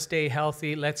want to stay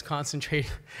healthy, let's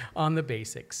concentrate on the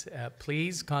basics.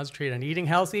 Please concentrate on eating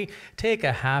healthy. Take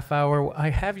a half hour. I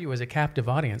have you as a captive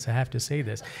audience, I have to say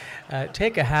this.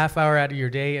 Take a half hour out of your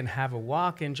day and have a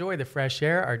walk. Enjoy the fresh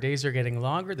air. Our days are getting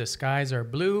longer. The skies are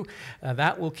blue.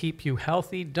 That will keep you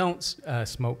healthy. Don't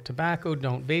smoke tobacco.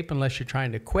 Don't vape unless you're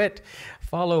trying to quit.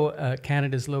 Follow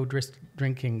Canada's low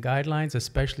drinking guidelines,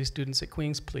 especially students at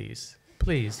Queen's, please.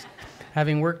 Please.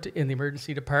 Having worked in the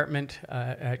emergency department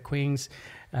at Queen's,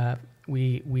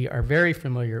 we are very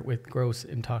familiar with gross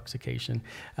intoxication.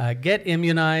 Get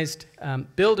immunized,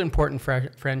 build important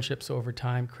friendships over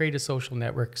time, create a social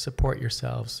network, support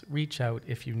yourselves, reach out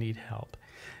if you need help,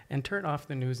 and turn off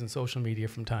the news and social media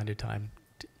from time to time.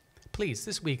 Please,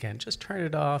 this weekend, just turn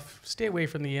it off, stay away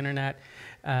from the internet,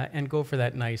 and go for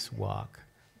that nice walk.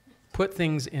 Put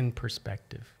things in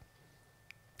perspective.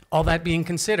 All that being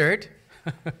considered,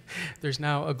 there's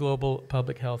now a global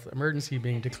public health emergency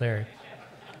being declared.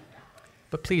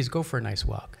 But please go for a nice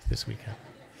walk this weekend.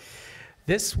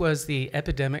 This was the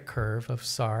epidemic curve of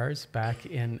SARS back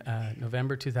in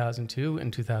November 2002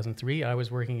 and 2003. I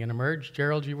was working in Emerge.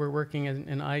 Gerald, you were working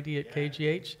in ID at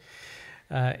KGH.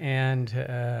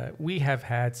 And we have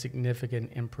had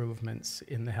significant improvements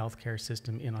in the healthcare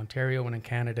system in Ontario and in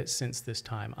Canada since this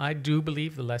time. I do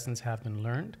believe the lessons have been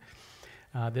learned.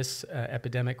 This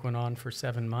epidemic went on for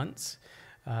 7 months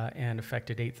and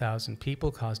affected 8,000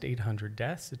 people, caused 800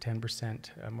 deaths, a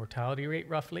 10% mortality rate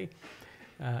roughly,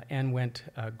 and went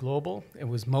global. It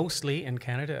was mostly in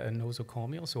Canada a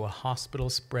nosocomial, so a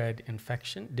hospital-spread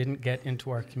infection, didn't get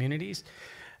into our communities.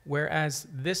 Whereas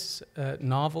this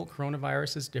novel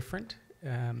coronavirus is different.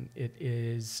 It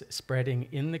is spreading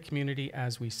in the community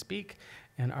as we speak,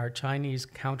 and our Chinese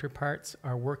counterparts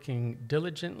are working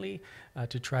diligently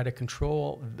to try to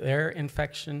control their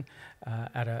infection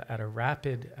at a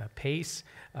rapid pace,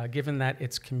 given that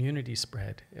it's community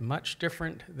spread. Much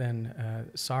different than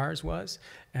SARS was,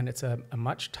 and it's a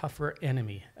much tougher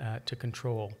enemy to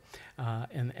control.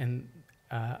 And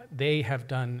they have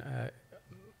done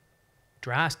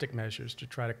drastic measures to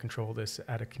try to control this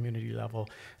at a community level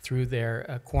through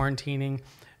their quarantining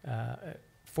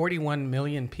 41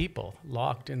 million people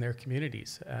locked in their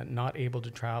communities, not able to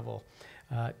travel,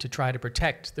 to try to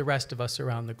protect the rest of us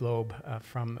around the globe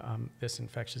from this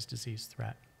infectious disease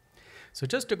threat. So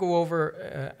just to go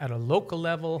over at a local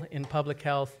level in public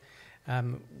health,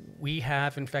 we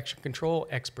have infection control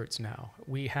experts now.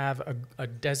 We have a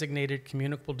designated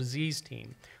communicable disease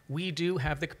team. We do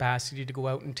have the capacity to go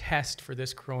out and test for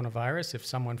this coronavirus if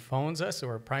someone phones us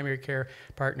or a primary care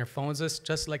partner phones us,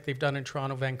 just like they've done in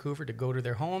Toronto, Vancouver, to go to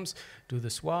their homes, do the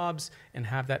swabs, and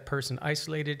have that person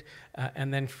isolated,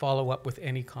 and then follow up with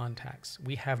any contacts.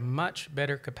 We have much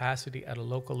better capacity at a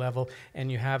local level,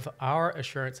 and you have our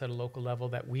assurance at a local level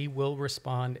that we will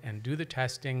respond and do the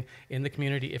testing in the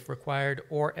community if required,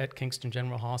 or at Kingston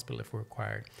General Hospital if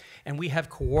required. And we have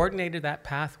coordinated that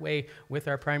pathway with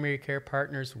our primary care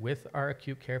partners, with our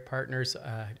acute care partners,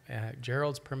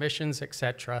 Gerald's permissions,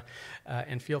 etc.,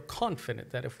 and feel confident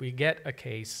that if we get a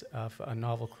case of a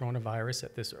novel coronavirus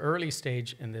at this early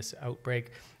stage in this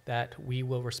outbreak, that we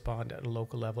will respond at a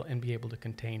local level and be able to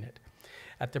contain it.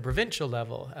 At the provincial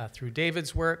level, through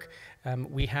David's work,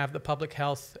 we have the Public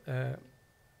Health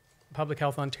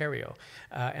Ontario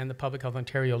and the Public Health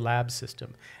Ontario lab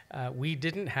system. We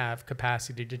didn't have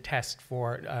capacity to test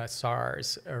for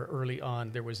SARS early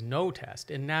on. There was no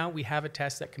test. And now we have a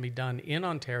test that can be done in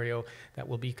Ontario that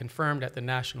will be confirmed at the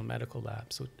National Medical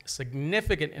Lab. So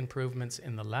significant improvements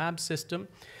in the lab system.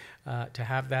 To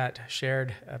have that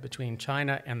shared between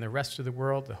China and the rest of the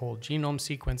world, the whole genome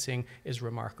sequencing is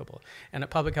remarkable. And at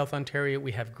Public Health Ontario,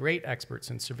 we have great experts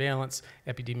in surveillance,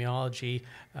 epidemiology,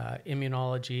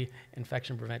 immunology,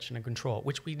 infection prevention and control,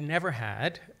 which we never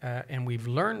had, and we've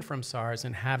learned from SARS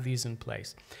and have these in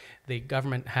place. The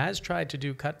government has tried to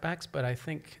do cutbacks, but I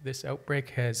think this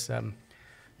outbreak has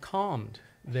calmed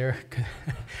the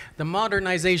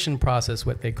modernization process,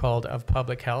 what they called, of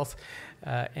public health.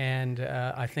 And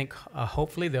I think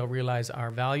hopefully they'll realize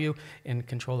our value in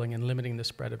controlling and limiting the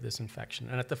spread of this infection.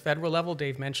 And at the federal level,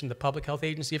 Dave mentioned the Public Health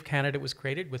Agency of Canada was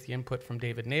created with the input from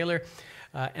David Naylor.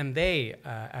 And they,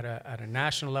 at a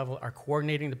national level, are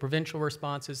coordinating the provincial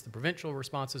responses. The provincial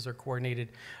responses are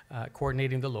coordinating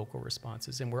the local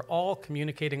responses. And we're all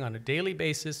communicating on a daily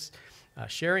basis,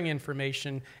 sharing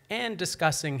information, and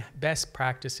discussing best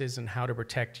practices and how to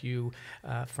protect you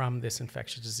from this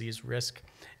infectious disease risk.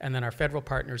 And then our federal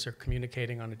partners are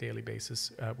communicating on a daily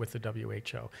basis with the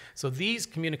WHO. So these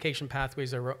communication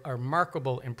pathways are a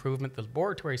remarkable improvement. The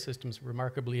laboratory system's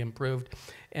remarkably improved.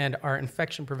 And our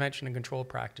infection prevention and control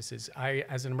practices. I,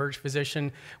 as an emergency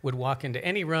physician, would walk into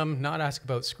any room, not ask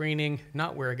about screening,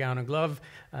 not wear a gown and glove.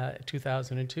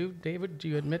 2002, David, do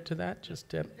you admit to that?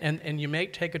 And you may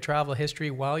take a travel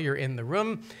history while you're in the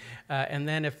room. And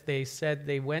then if they said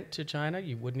they went to China,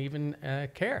 you wouldn't even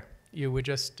care. You would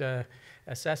just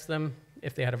assess them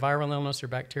if they had a viral illness or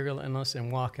bacterial illness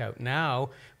and walk out. Now,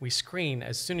 we screen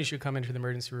as soon as you come into the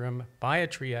emergency room by a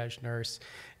triage nurse.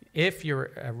 If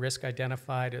you're a risk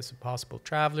identified as a possible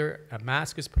traveler, a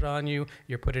mask is put on you,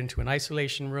 you're put into an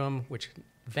isolation room, which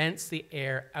vents the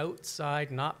air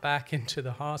outside, not back into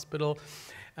the hospital.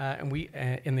 And we,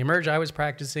 in the emerge I was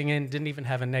practicing in, didn't even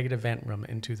have a negative vent room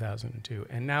in 2002.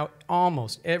 And now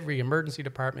almost every emergency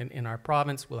department in our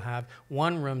province will have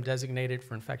one room designated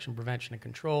for infection prevention and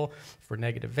control, for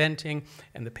negative venting,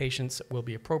 and the patients will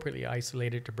be appropriately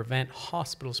isolated to prevent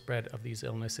hospital spread of these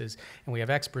illnesses. And we have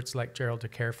experts like Gerald to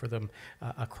care for them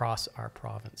across our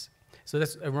province. So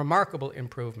that's remarkable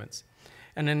improvements.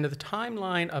 And then the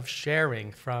timeline of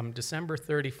sharing from December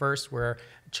 31st, where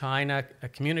China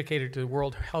communicated to the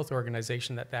World Health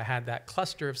Organization that they had that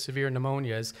cluster of severe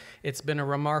pneumonias, it's been a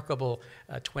remarkable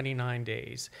 29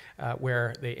 days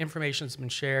where the information has been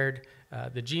shared,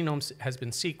 the genome has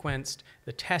been sequenced,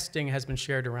 the testing has been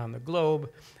shared around the globe,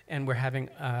 and we're having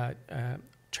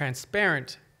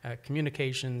transparent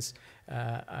communications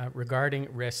regarding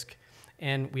risk.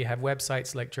 And we have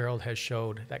websites like Gerald has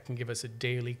showed that can give us a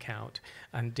daily count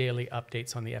and daily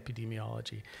updates on the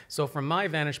epidemiology. So from my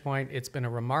vantage point, it's been a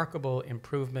remarkable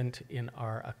improvement in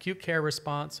our acute care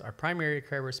response, our primary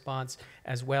care response,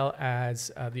 as well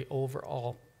as the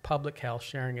overall public health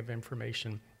sharing of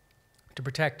information to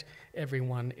protect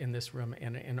everyone in this room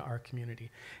and in our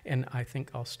community. And I think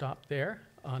I'll stop there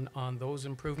on those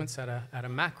improvements at a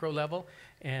macro level,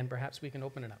 and perhaps we can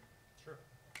open it up.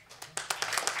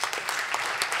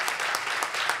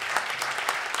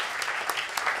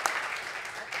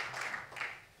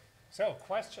 So,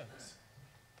 questions,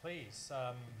 please.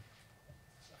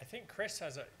 I think Chris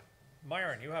has a,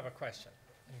 Myron, you have a question.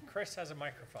 And Chris has a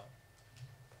microphone.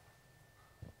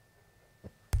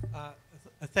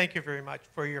 Thank you very much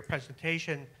for your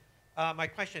presentation. My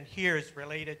question here is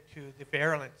related to the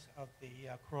virulence of the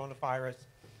coronavirus.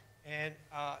 And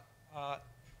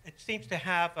it seems to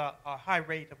have a high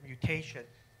rate of mutation.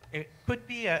 It could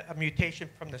be a mutation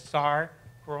from the SARS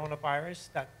coronavirus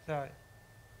that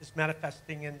is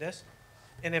manifesting in this.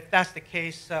 And if that's the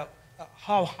case,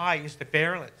 how high is the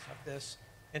virulence of this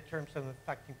in terms of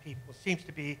affecting people? It seems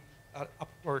to be an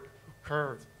upward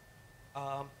curve.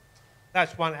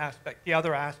 That's one aspect. The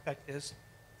other aspect is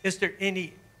there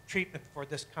any treatment for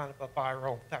this kind of a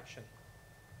viral infection?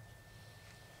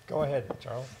 Go ahead,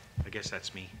 Charles. I guess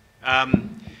that's me.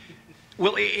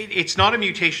 Well, it's not a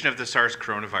mutation of the SARS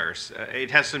coronavirus.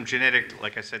 It has some genetic,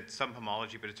 like I said, some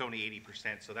homology, but it's only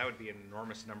 80%, so that would be an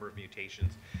enormous number of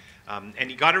mutations. And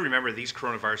you got to remember, these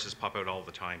coronaviruses pop out all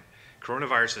the time.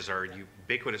 Coronaviruses are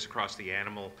ubiquitous across the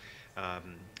animal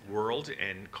world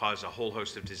and cause a whole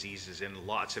host of diseases in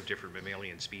lots of different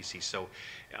mammalian species. So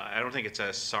I don't think it's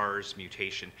a SARS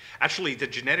mutation. Actually, the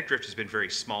genetic drift has been very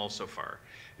small so far.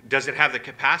 Does it have the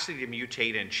capacity to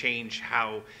mutate and change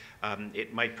how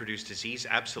it might produce disease?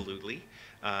 Absolutely.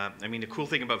 I mean, the cool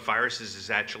thing about viruses is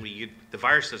actually the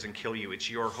virus doesn't kill you. It's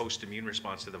your host immune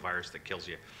response to the virus that kills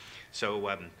you.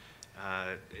 So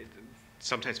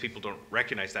sometimes people don't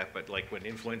recognize that, but like when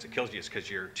influenza kills you, it's because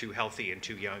you're too healthy and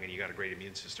too young and you got a great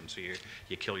immune system, so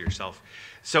you kill yourself.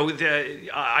 So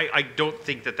I don't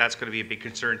think that that's going to be a big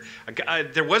concern.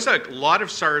 There was a lot of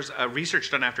SARS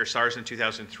research done after SARS in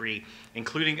 2003,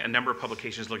 including a number of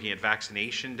publications looking at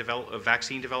vaccine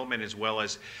development as well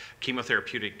as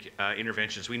chemotherapeutic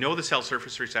interventions. We know the cell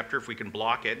surface receptor, if we can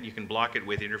block it, you can block it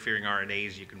with interfering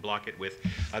RNAs, you can block it with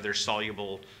other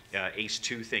soluble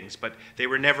ACE2 things, but they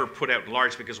were never put out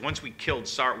large because once we killed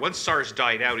SARS, once SARS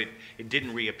died out, it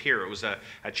didn't reappear. It was a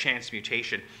chance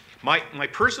mutation. My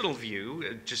personal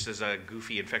view, just as a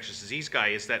goofy infectious disease guy,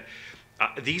 is that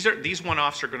these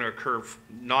one-offs are going to occur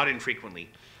not infrequently.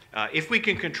 If we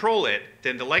can control it,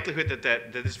 then the likelihood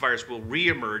that this virus will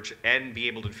reemerge and be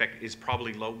able to infect is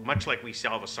probably low, much like we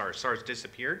saw with SARS. SARS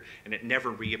disappeared and it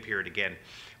never reappeared again.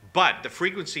 But the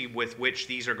frequency with which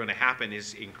these are going to happen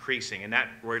is increasing, and that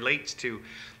relates to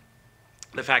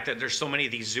the fact that there's so many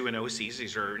of these zoonoses,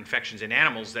 these are infections in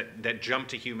animals that jump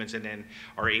to humans and then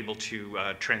are able to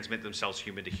transmit themselves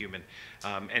human to human.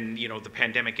 And you know, the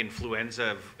pandemic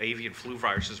influenza, avian flu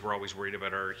viruses we're always worried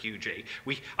about are huge.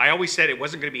 I always said it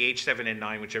wasn't going to be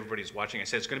H7N9, which everybody's watching. I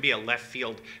said it's going to be a left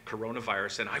field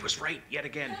coronavirus, and I was right yet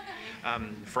again.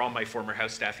 For all my former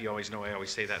house staff, you always know I always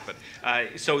say that.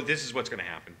 But so this is what's going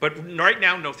to happen. But right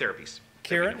now, no therapies.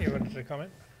 Kieran, you wanted to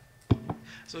comment?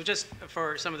 So just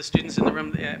for some of the students in the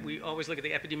room, we always look at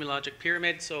the epidemiologic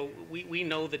pyramid. So we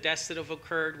know the deaths that have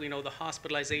occurred, we know the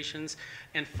hospitalizations,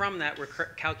 and from that we're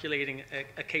calculating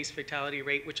a case fatality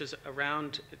rate, which is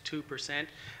around 2%.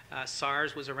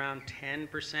 SARS was around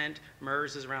 10%,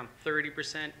 MERS is around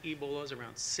 30%, Ebola is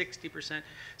around 60%.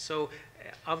 So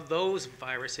of those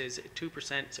viruses,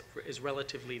 2% is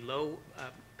relatively low.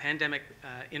 Pandemic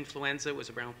influenza was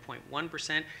around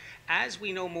 0.1%. As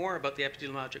we know more about the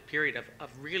epidemiologic period of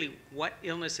really what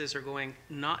illnesses are going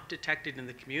not detected in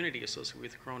the community associated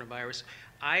with coronavirus,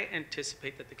 I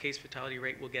anticipate that the case fatality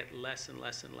rate will get less and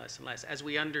less and less and less. As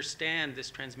we understand this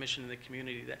transmission in the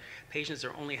community, that patients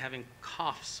are only having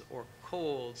coughs or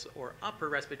colds or upper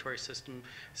respiratory system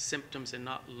symptoms and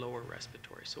not lower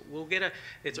respiratory. So we'll get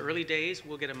it's early days,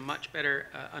 we'll get a much better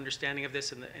understanding of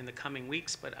this in the coming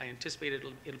weeks, but I anticipate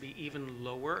it'll be even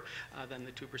lower than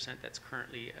the 2% that's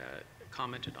currently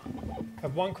commented on. I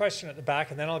have one question at the back,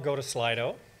 and then I'll go to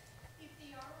Slido. If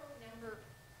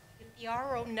the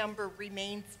RO number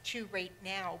remains 2 right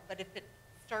now, but if it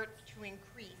starts to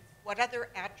increase, what other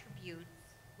attributes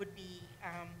would be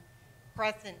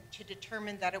present to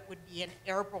determine that it would be an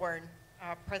airborne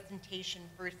presentation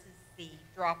versus the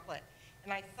droplet?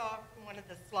 And I saw from one of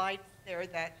the slides there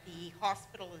that the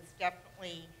hospital is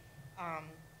definitely,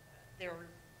 they're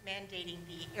mandating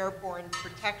the airborne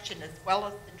protection as well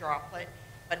as the droplet,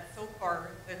 but so far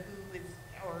the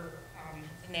WHO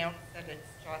has announced that it's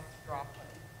just droplet.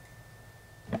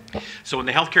 So in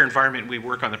the healthcare environment, we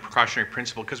work on the precautionary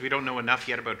principle because we don't know enough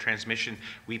yet about transmission.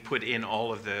 We put in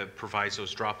all of the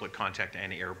provisos, droplet, contact,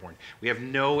 and airborne. We have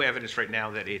no evidence right now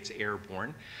that it's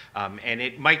airborne, and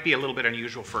it might be a little bit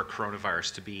unusual for a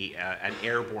coronavirus to be an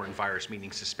airborne virus,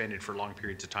 meaning suspended for long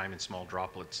periods of time in small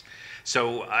droplets.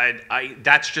 So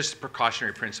that's just a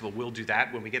precautionary principle. We'll do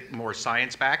that. When we get more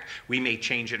science back, we may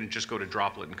change it and just go to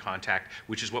droplet and contact,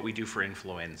 which is what we do for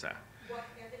influenza. What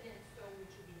evidence, though, would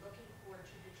you be looking for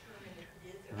to determine if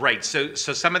it is Right, so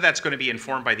some of that's going to be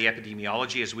informed by the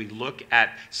epidemiology as we look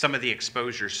at some of the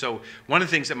exposures. So one of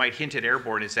the things that might hint at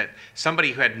airborne is that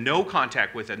somebody who had no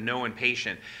contact with a known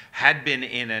patient had been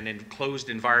in an enclosed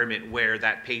environment where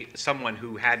that someone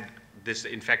who had this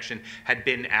infection had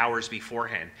been hours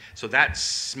beforehand. So that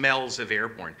smells of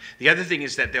airborne. The other thing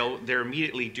is that they're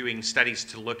immediately doing studies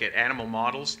to look at animal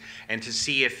models and to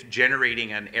see if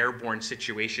generating an airborne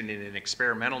situation in an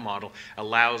experimental model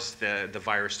allows the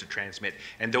virus to transmit.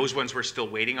 And those ones we're still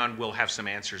waiting on. We'll have some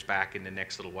answers back in the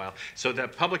next little while. So the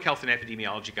public health and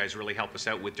epidemiology guys really help us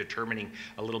out with determining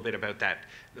a little bit about that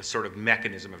sort of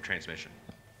mechanism of transmission.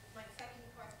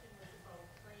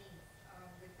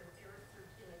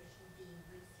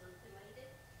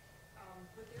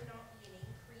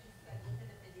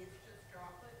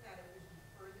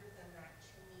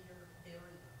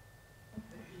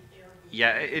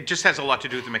 Yeah, it just has a lot to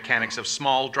do with the mechanics of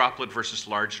small droplet versus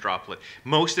large droplet.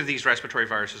 Most of these respiratory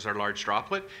viruses are large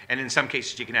droplet, and in some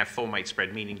cases you can have fomite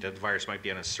spread, meaning that the virus might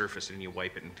be on a surface and you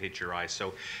wipe it and hit your eyes.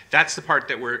 So that's the part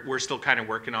that we're still kind of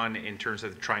working on in terms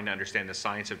of trying to understand the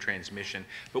science of transmission,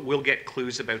 but we'll get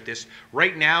clues about this.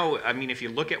 Right now, I mean, if you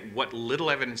look at what little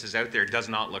evidence is out there, it does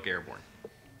not look airborne.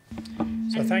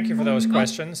 So thank you for those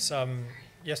questions.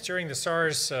 Yes, during the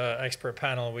SARS expert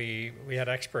panel, we had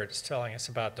experts telling us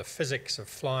about the physics of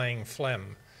flying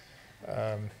phlegm,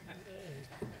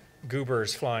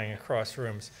 goobers flying across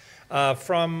rooms.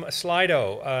 From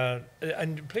Slido,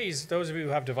 and please, those of you who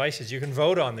have devices, you can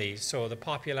vote on these, so the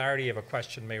popularity of a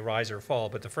question may rise or fall.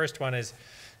 But the first one is,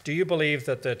 do you believe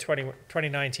that the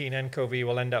 2019 nCoV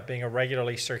will end up being a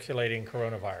regularly circulating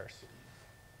coronavirus?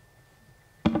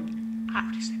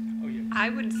 I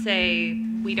would say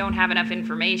we don't have enough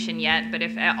information yet, but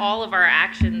if all of our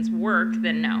actions work,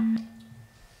 then no.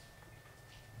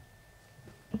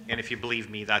 And if you believe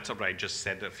me, that's what I just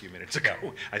said a few minutes ago.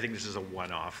 I think this is a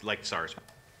one-off, like SARS.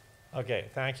 Okay,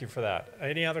 thank you for that.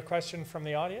 Any other question from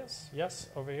the audience? Yes,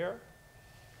 over here.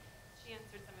 She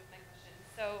answered some of my questions.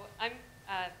 So I'm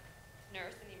a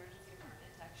nurse in the emergency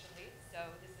department, actually. So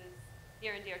this is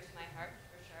near and dear to my heart,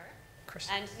 for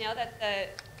sure. And now that the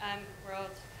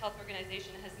World Health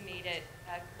Organization has made it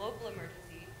a global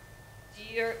emergency,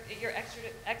 your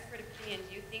expert opinion,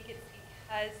 do you think it's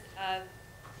because of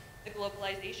the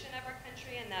globalization of our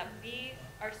country and that we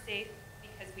are safe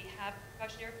because we have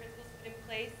precautionary principles put in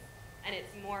place, and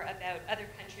it's more about other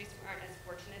countries who aren't as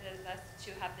fortunate as us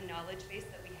to have the knowledge base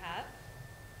that we have?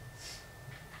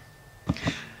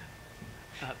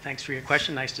 Thanks for your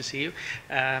question. Nice to see you.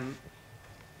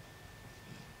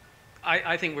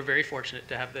 I think we're very fortunate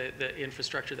to have the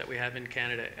infrastructure that we have in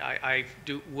Canada. I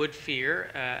would fear,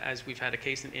 as we've had a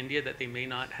case in India, that they may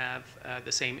not have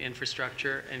the same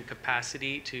infrastructure and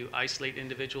capacity to isolate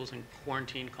individuals and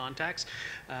quarantine contacts.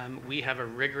 We have a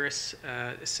rigorous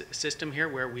system here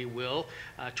where we will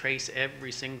trace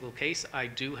every single case. I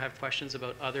do have questions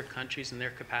about other countries and their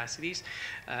capacities,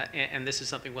 and this is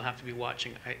something we'll have to be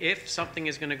watching. If something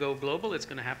is going to go global, it's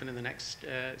going to happen in the next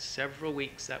several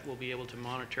weeks that we'll be able to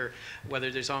monitor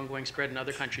whether there's ongoing spread in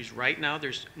other countries. Right now,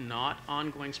 there's not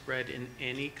ongoing spread in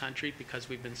any country because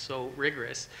we've been so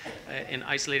rigorous in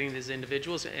isolating these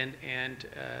individuals, and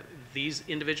these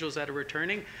individuals that are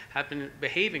returning have been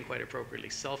behaving quite appropriately,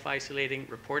 self-isolating,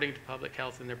 reporting to public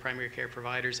health and their primary care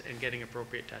providers, and getting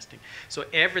appropriate testing. So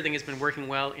everything has been working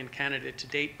well in Canada to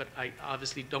date, but I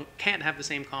obviously can't have the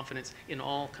same confidence in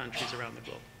all countries around the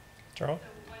globe. Gerald?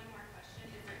 So one more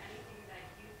question. Is there anything that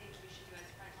you think we should do as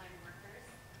frontline workers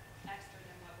extra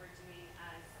than what we're doing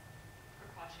as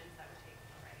precautions that we're taking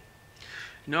already?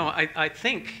 No, I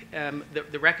think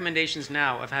the recommendations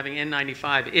now of having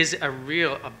N95 is a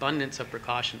real abundance of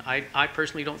precaution. I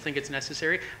personally don't think it's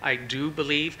necessary. I do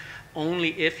believe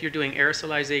only if you're doing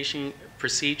aerosolization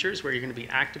procedures where you're going to be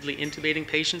actively intubating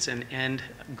patients and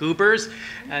goobers,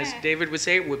 as David would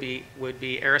say, would be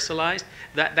aerosolized.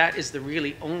 That is the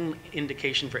really only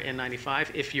indication for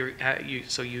N95. If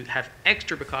so you have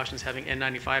extra precautions having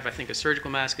N95. I think a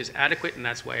surgical mask is adequate, and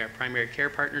that's why our primary care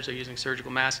partners are using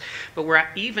surgical masks. But we're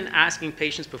even asking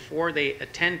patients before they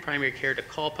attend primary care to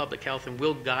call public health, and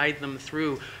we'll guide them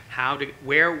through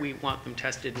where we want them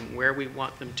tested and where we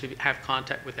want them to have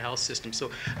contact with the health system. So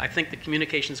I think the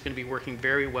communication is going to be working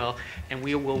very well, and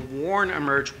we will warn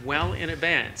eMERGE well in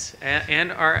advance, and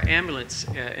our ambulance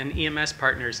and EMS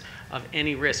partners, of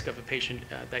any risk of a patient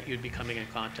that you'd be coming in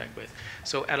contact with.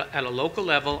 So at a local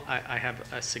level, I have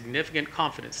a significant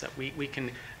confidence that we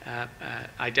can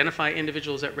identify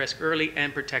individuals at risk early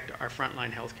and protect our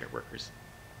frontline healthcare workers.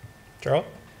 Gerald?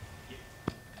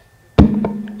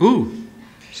 Ooh.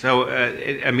 So,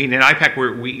 I mean, in IPAC,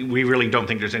 we really don't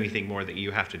think there's anything more that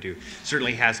you have to do.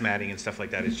 Certainly hazmating and stuff like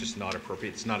that is just not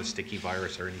appropriate. It's not a sticky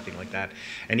virus or anything like that.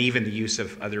 And even the use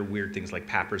of other weird things like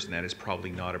pappers and that is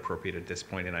probably not appropriate at this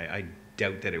point, and I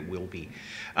doubt that it will be.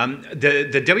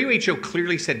 The WHO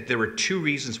clearly said there were two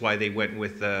reasons why they went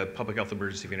with the public health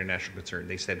emergency of international concern.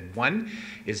 They said one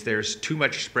is there's too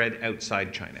much spread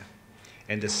outside China.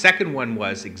 And the second one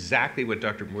was exactly what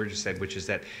Dr. Moore just said, which is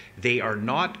that they are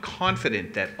not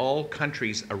confident that all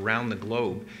countries around the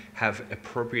globe have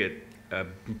appropriate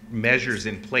measures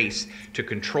in place to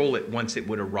control it once it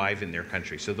would arrive in their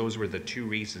country. So those were the two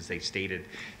reasons they stated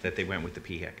that they went with the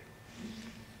PHEC.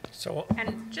 So,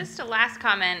 and just a last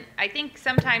comment, I think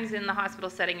sometimes in the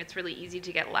hospital setting it's really easy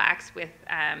to get lax with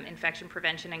infection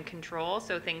prevention and control.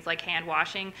 So things like hand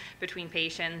washing between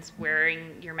patients,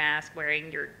 wearing your mask,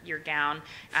 wearing your gown,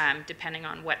 depending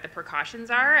on what the precautions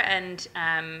are. And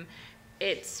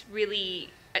it's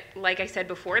really, like I said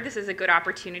before, this is a good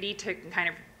opportunity to kind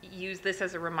of use this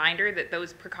as a reminder that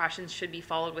those precautions should be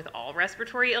followed with all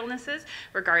respiratory illnesses,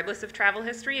 regardless of travel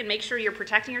history, and make sure you're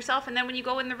protecting yourself. And then when you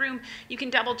go in the room, you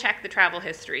can double check the travel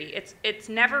history. It's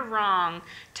never wrong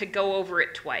to go over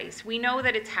it twice. We know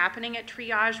that it's happening at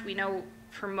triage. We know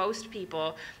for most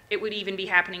people, it would even be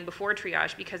happening before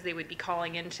triage because they would be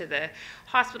calling into the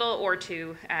hospital or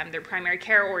to their primary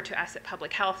care or to us at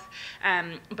public health.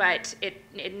 But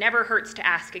it never hurts to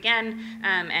ask again,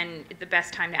 and the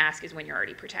best time to ask is when you're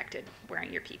already protected,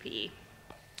 wearing your PPE.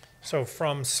 So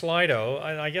from Slido,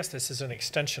 I guess this is an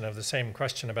extension of the same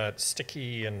question about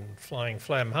sticky and flying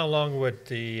phlegm. How long would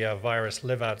the virus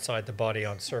live outside the body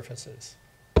on surfaces?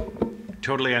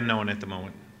 Totally unknown at the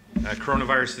moment.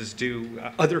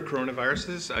 Coronaviruses other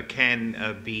coronaviruses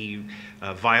can be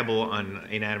viable on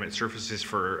inanimate surfaces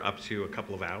for up to a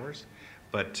couple of hours,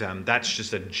 but that's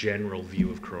just a general view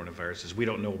of coronaviruses. We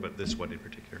don't know about this one in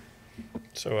particular.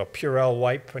 So a Purell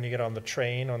wipe when you get on the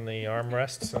train, on the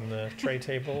armrests on the tray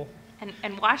table.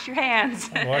 And wash your hands.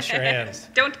 And wash your hands.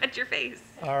 Don't touch your face.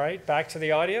 All right, back to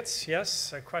the audience.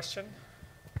 Yes, a question?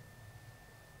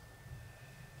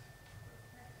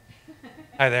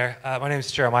 Hi there. My name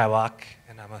is Jeremiah Locke,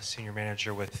 and I'm a senior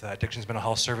manager with Addictions Mental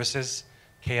Health Services,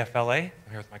 KFLA. I'm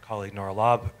here with my colleague Nora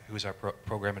Lobb, who's our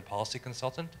program and policy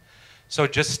consultant. So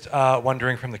just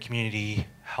wondering from the community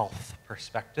health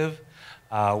perspective,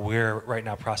 we're right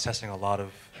now processing a lot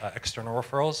of external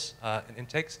referrals and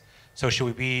intakes. So should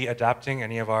we be adapting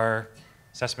any of our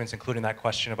assessments, including that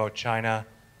question about China?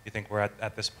 Do you think we're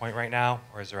at this point right now,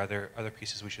 or is there other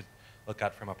pieces we should look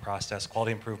at from a process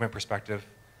quality improvement perspective?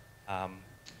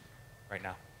 Right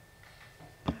now.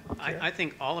 I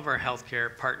think all of our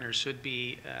healthcare partners should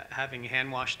be having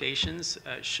hand wash stations,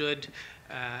 should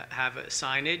have a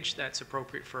signage that's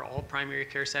appropriate for all primary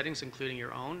care settings, including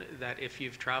your own, that if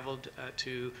you've traveled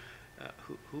to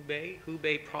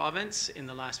Hubei province in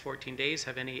the last 14 days,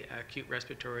 have any acute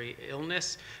respiratory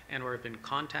illness and or have been in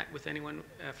contact with anyone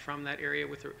from that area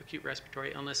with acute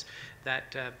respiratory illness,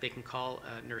 that they can call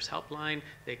a nurse helpline,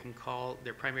 they can call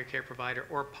their primary care provider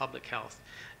or public health,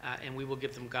 and we will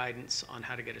give them guidance on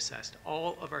how to get assessed.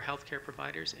 All of our healthcare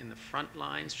providers in the front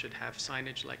lines should have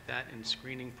signage like that and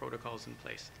screening protocols in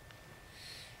place.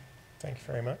 Thank you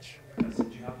very much. Do you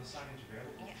have the signage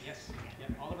available? Yes.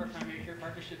 Yep. All of our primary care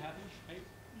partners should have them, right?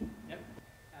 Yep.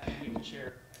 And we can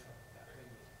share.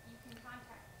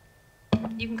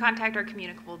 You can contact our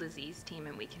communicable disease team,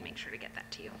 and we can make sure to get that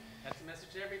to you. That's a message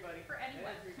to everybody. For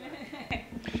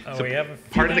anyone. So we have a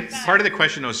part of the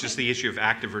question, though, is just the issue of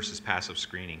active versus passive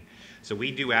screening. So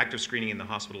we do active screening in the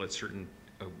hospital at certain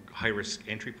high-risk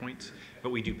entry points,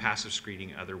 but we do passive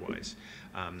screening otherwise.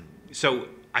 So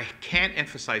I can't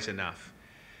emphasize enough,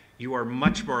 you are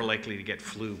much more likely to get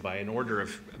flu by an order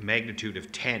of magnitude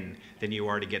of 10 than you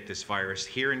are to get this virus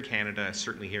here in Canada,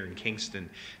 certainly here in Kingston.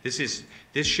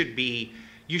 You should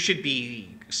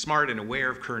be smart and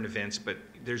aware of current events, but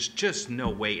there's just no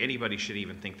way anybody should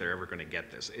even think they're ever going to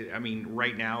get this. I mean,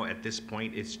 right now at this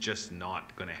point, it's just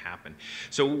not going to happen.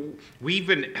 So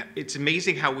it's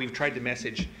amazing how we've tried to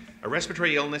message a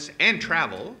respiratory illness and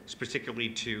travel, particularly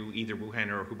to either Wuhan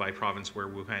or Hubei province, where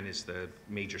Wuhan is the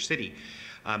major city.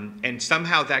 And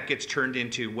somehow that gets turned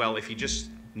into, well, if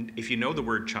you know the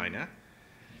word China,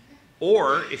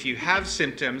 or if you have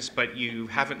symptoms but you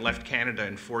haven't left Canada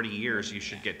in 40 years, you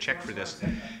should get checked for this.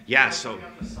 Yeah, so.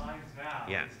 The signs now,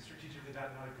 yeah. Is strategically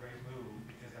that not a great move,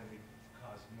 because then we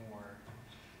cause more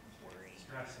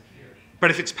stress and fear? But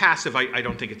if it's passive, I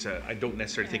don't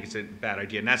necessarily think it's a bad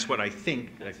idea, and that's what I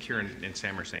think Kieran and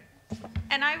Sam are saying.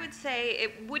 And I would say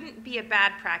it wouldn't be a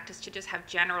bad practice to just have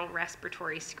general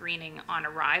respiratory screening on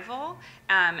arrival.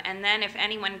 And then if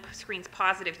anyone screens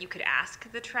positive, you could ask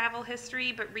the travel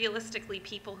history. But realistically,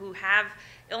 people who have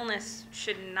illness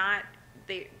should not,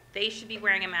 they should be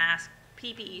wearing a mask.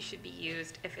 PPE should be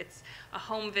used. If it's a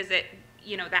home visit,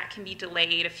 you know, that can be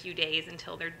delayed a few days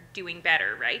until they're doing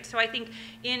better, right? So I think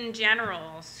in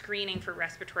general, screening for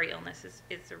respiratory illness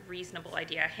is a reasonable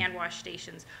idea. Hand wash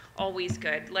stations, always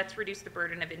good. Let's reduce the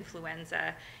burden of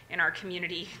influenza in our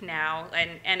community now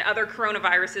and other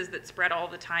coronaviruses that spread all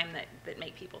the time that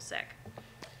make people sick.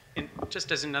 And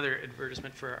just as another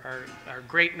advertisement for our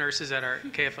great nurses at our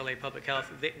KFLA Public Health,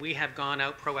 we have gone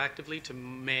out proactively to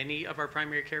many of our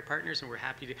primary care partners, and we're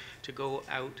happy to go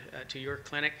out to your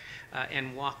clinic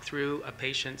and walk through a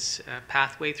patient's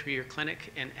pathway through your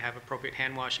clinic and have appropriate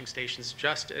hand washing stations,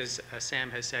 just as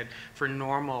Sam has said, for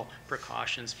normal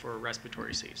precautions for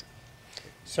respiratory season.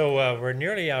 So we're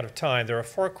nearly out of time. There are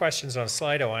 4 questions on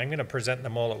Slido. I'm going to present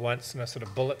them all at once in a sort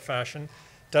of bullet fashion.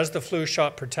 Does the flu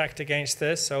shot protect against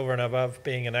this over and above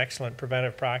being an excellent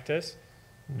preventive practice?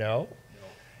 No.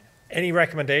 Any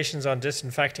recommendations on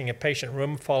disinfecting a patient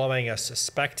room following a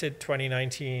suspected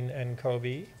 2019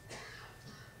 nCoV?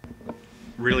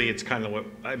 Really, it's kind of what,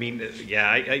 I mean,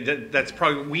 yeah, that's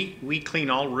probably, we clean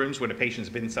all rooms when a patient's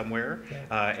been somewhere,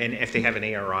 and if they have an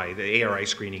ARI, the ARI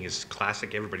screening is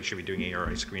classic, everybody should be doing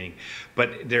ARI screening,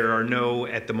 but there are no,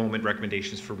 at the moment,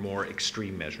 recommendations for more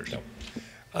extreme measures.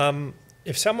 No.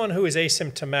 If someone who is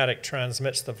asymptomatic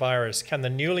transmits the virus, can the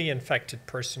newly infected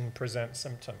person present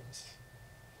symptoms?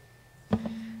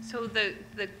 So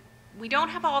we don't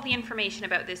have all the information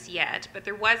about this yet, but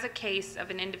there was a case of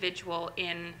an individual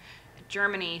in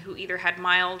Germany who either had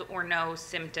mild or no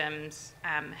symptoms,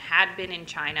 had been in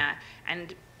China,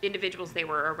 and individuals they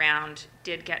were around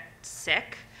did get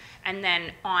sick. And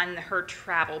then on her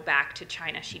travel back to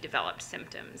China, she developed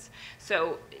symptoms.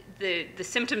 So the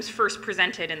symptoms first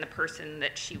presented in the person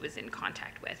that she was in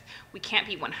contact with. We can't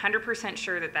be 100%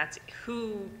 sure that that's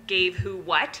who gave who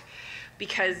what,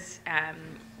 because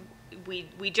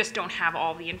we just don't have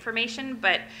all the information,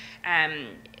 but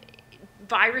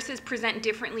viruses present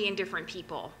differently in different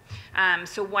people.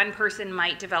 So one person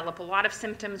might develop a lot of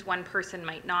symptoms, one person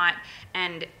might not,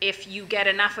 and if you get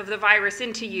enough of the virus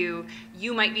into you,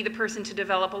 you might be the person to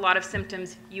develop a lot of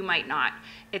symptoms, you might not.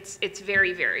 It's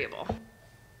very variable.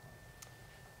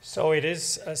 So it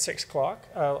is 6 o'clock.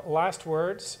 Last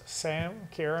words, Sam,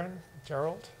 Kieran,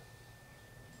 Gerald?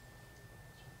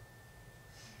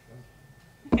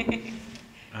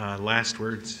 Last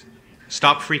words.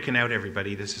 Stop freaking out,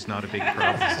 everybody. This is not a big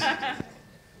problem.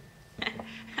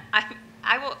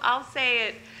 I'll say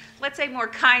it, let's say more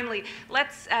kindly.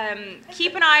 Let's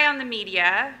keep an eye on the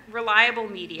media, reliable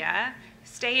media,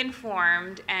 stay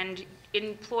informed, and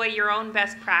employ your own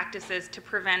best practices to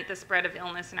prevent the spread of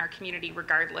illness in our community,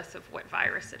 regardless of what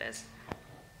virus it is.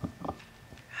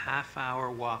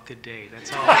 Half-hour walk a day,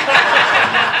 that's all.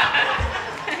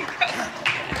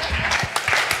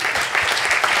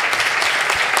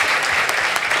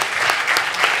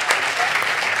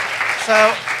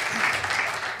 So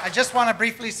I just want to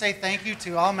briefly say thank you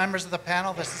to all members of the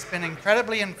panel. This has been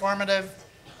incredibly informative.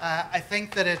 I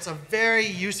think that it's a very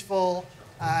useful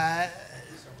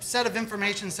set of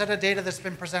information, set of data that's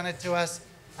been presented to us.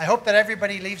 I hope that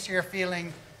everybody leaves here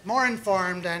feeling more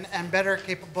informed and better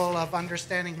capable of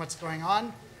understanding what's going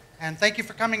on. And thank you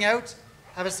for coming out.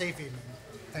 Have a safe evening.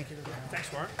 Thank you to the panel.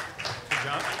 Thanks, Warren. Good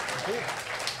job. Cool.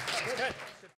 Good.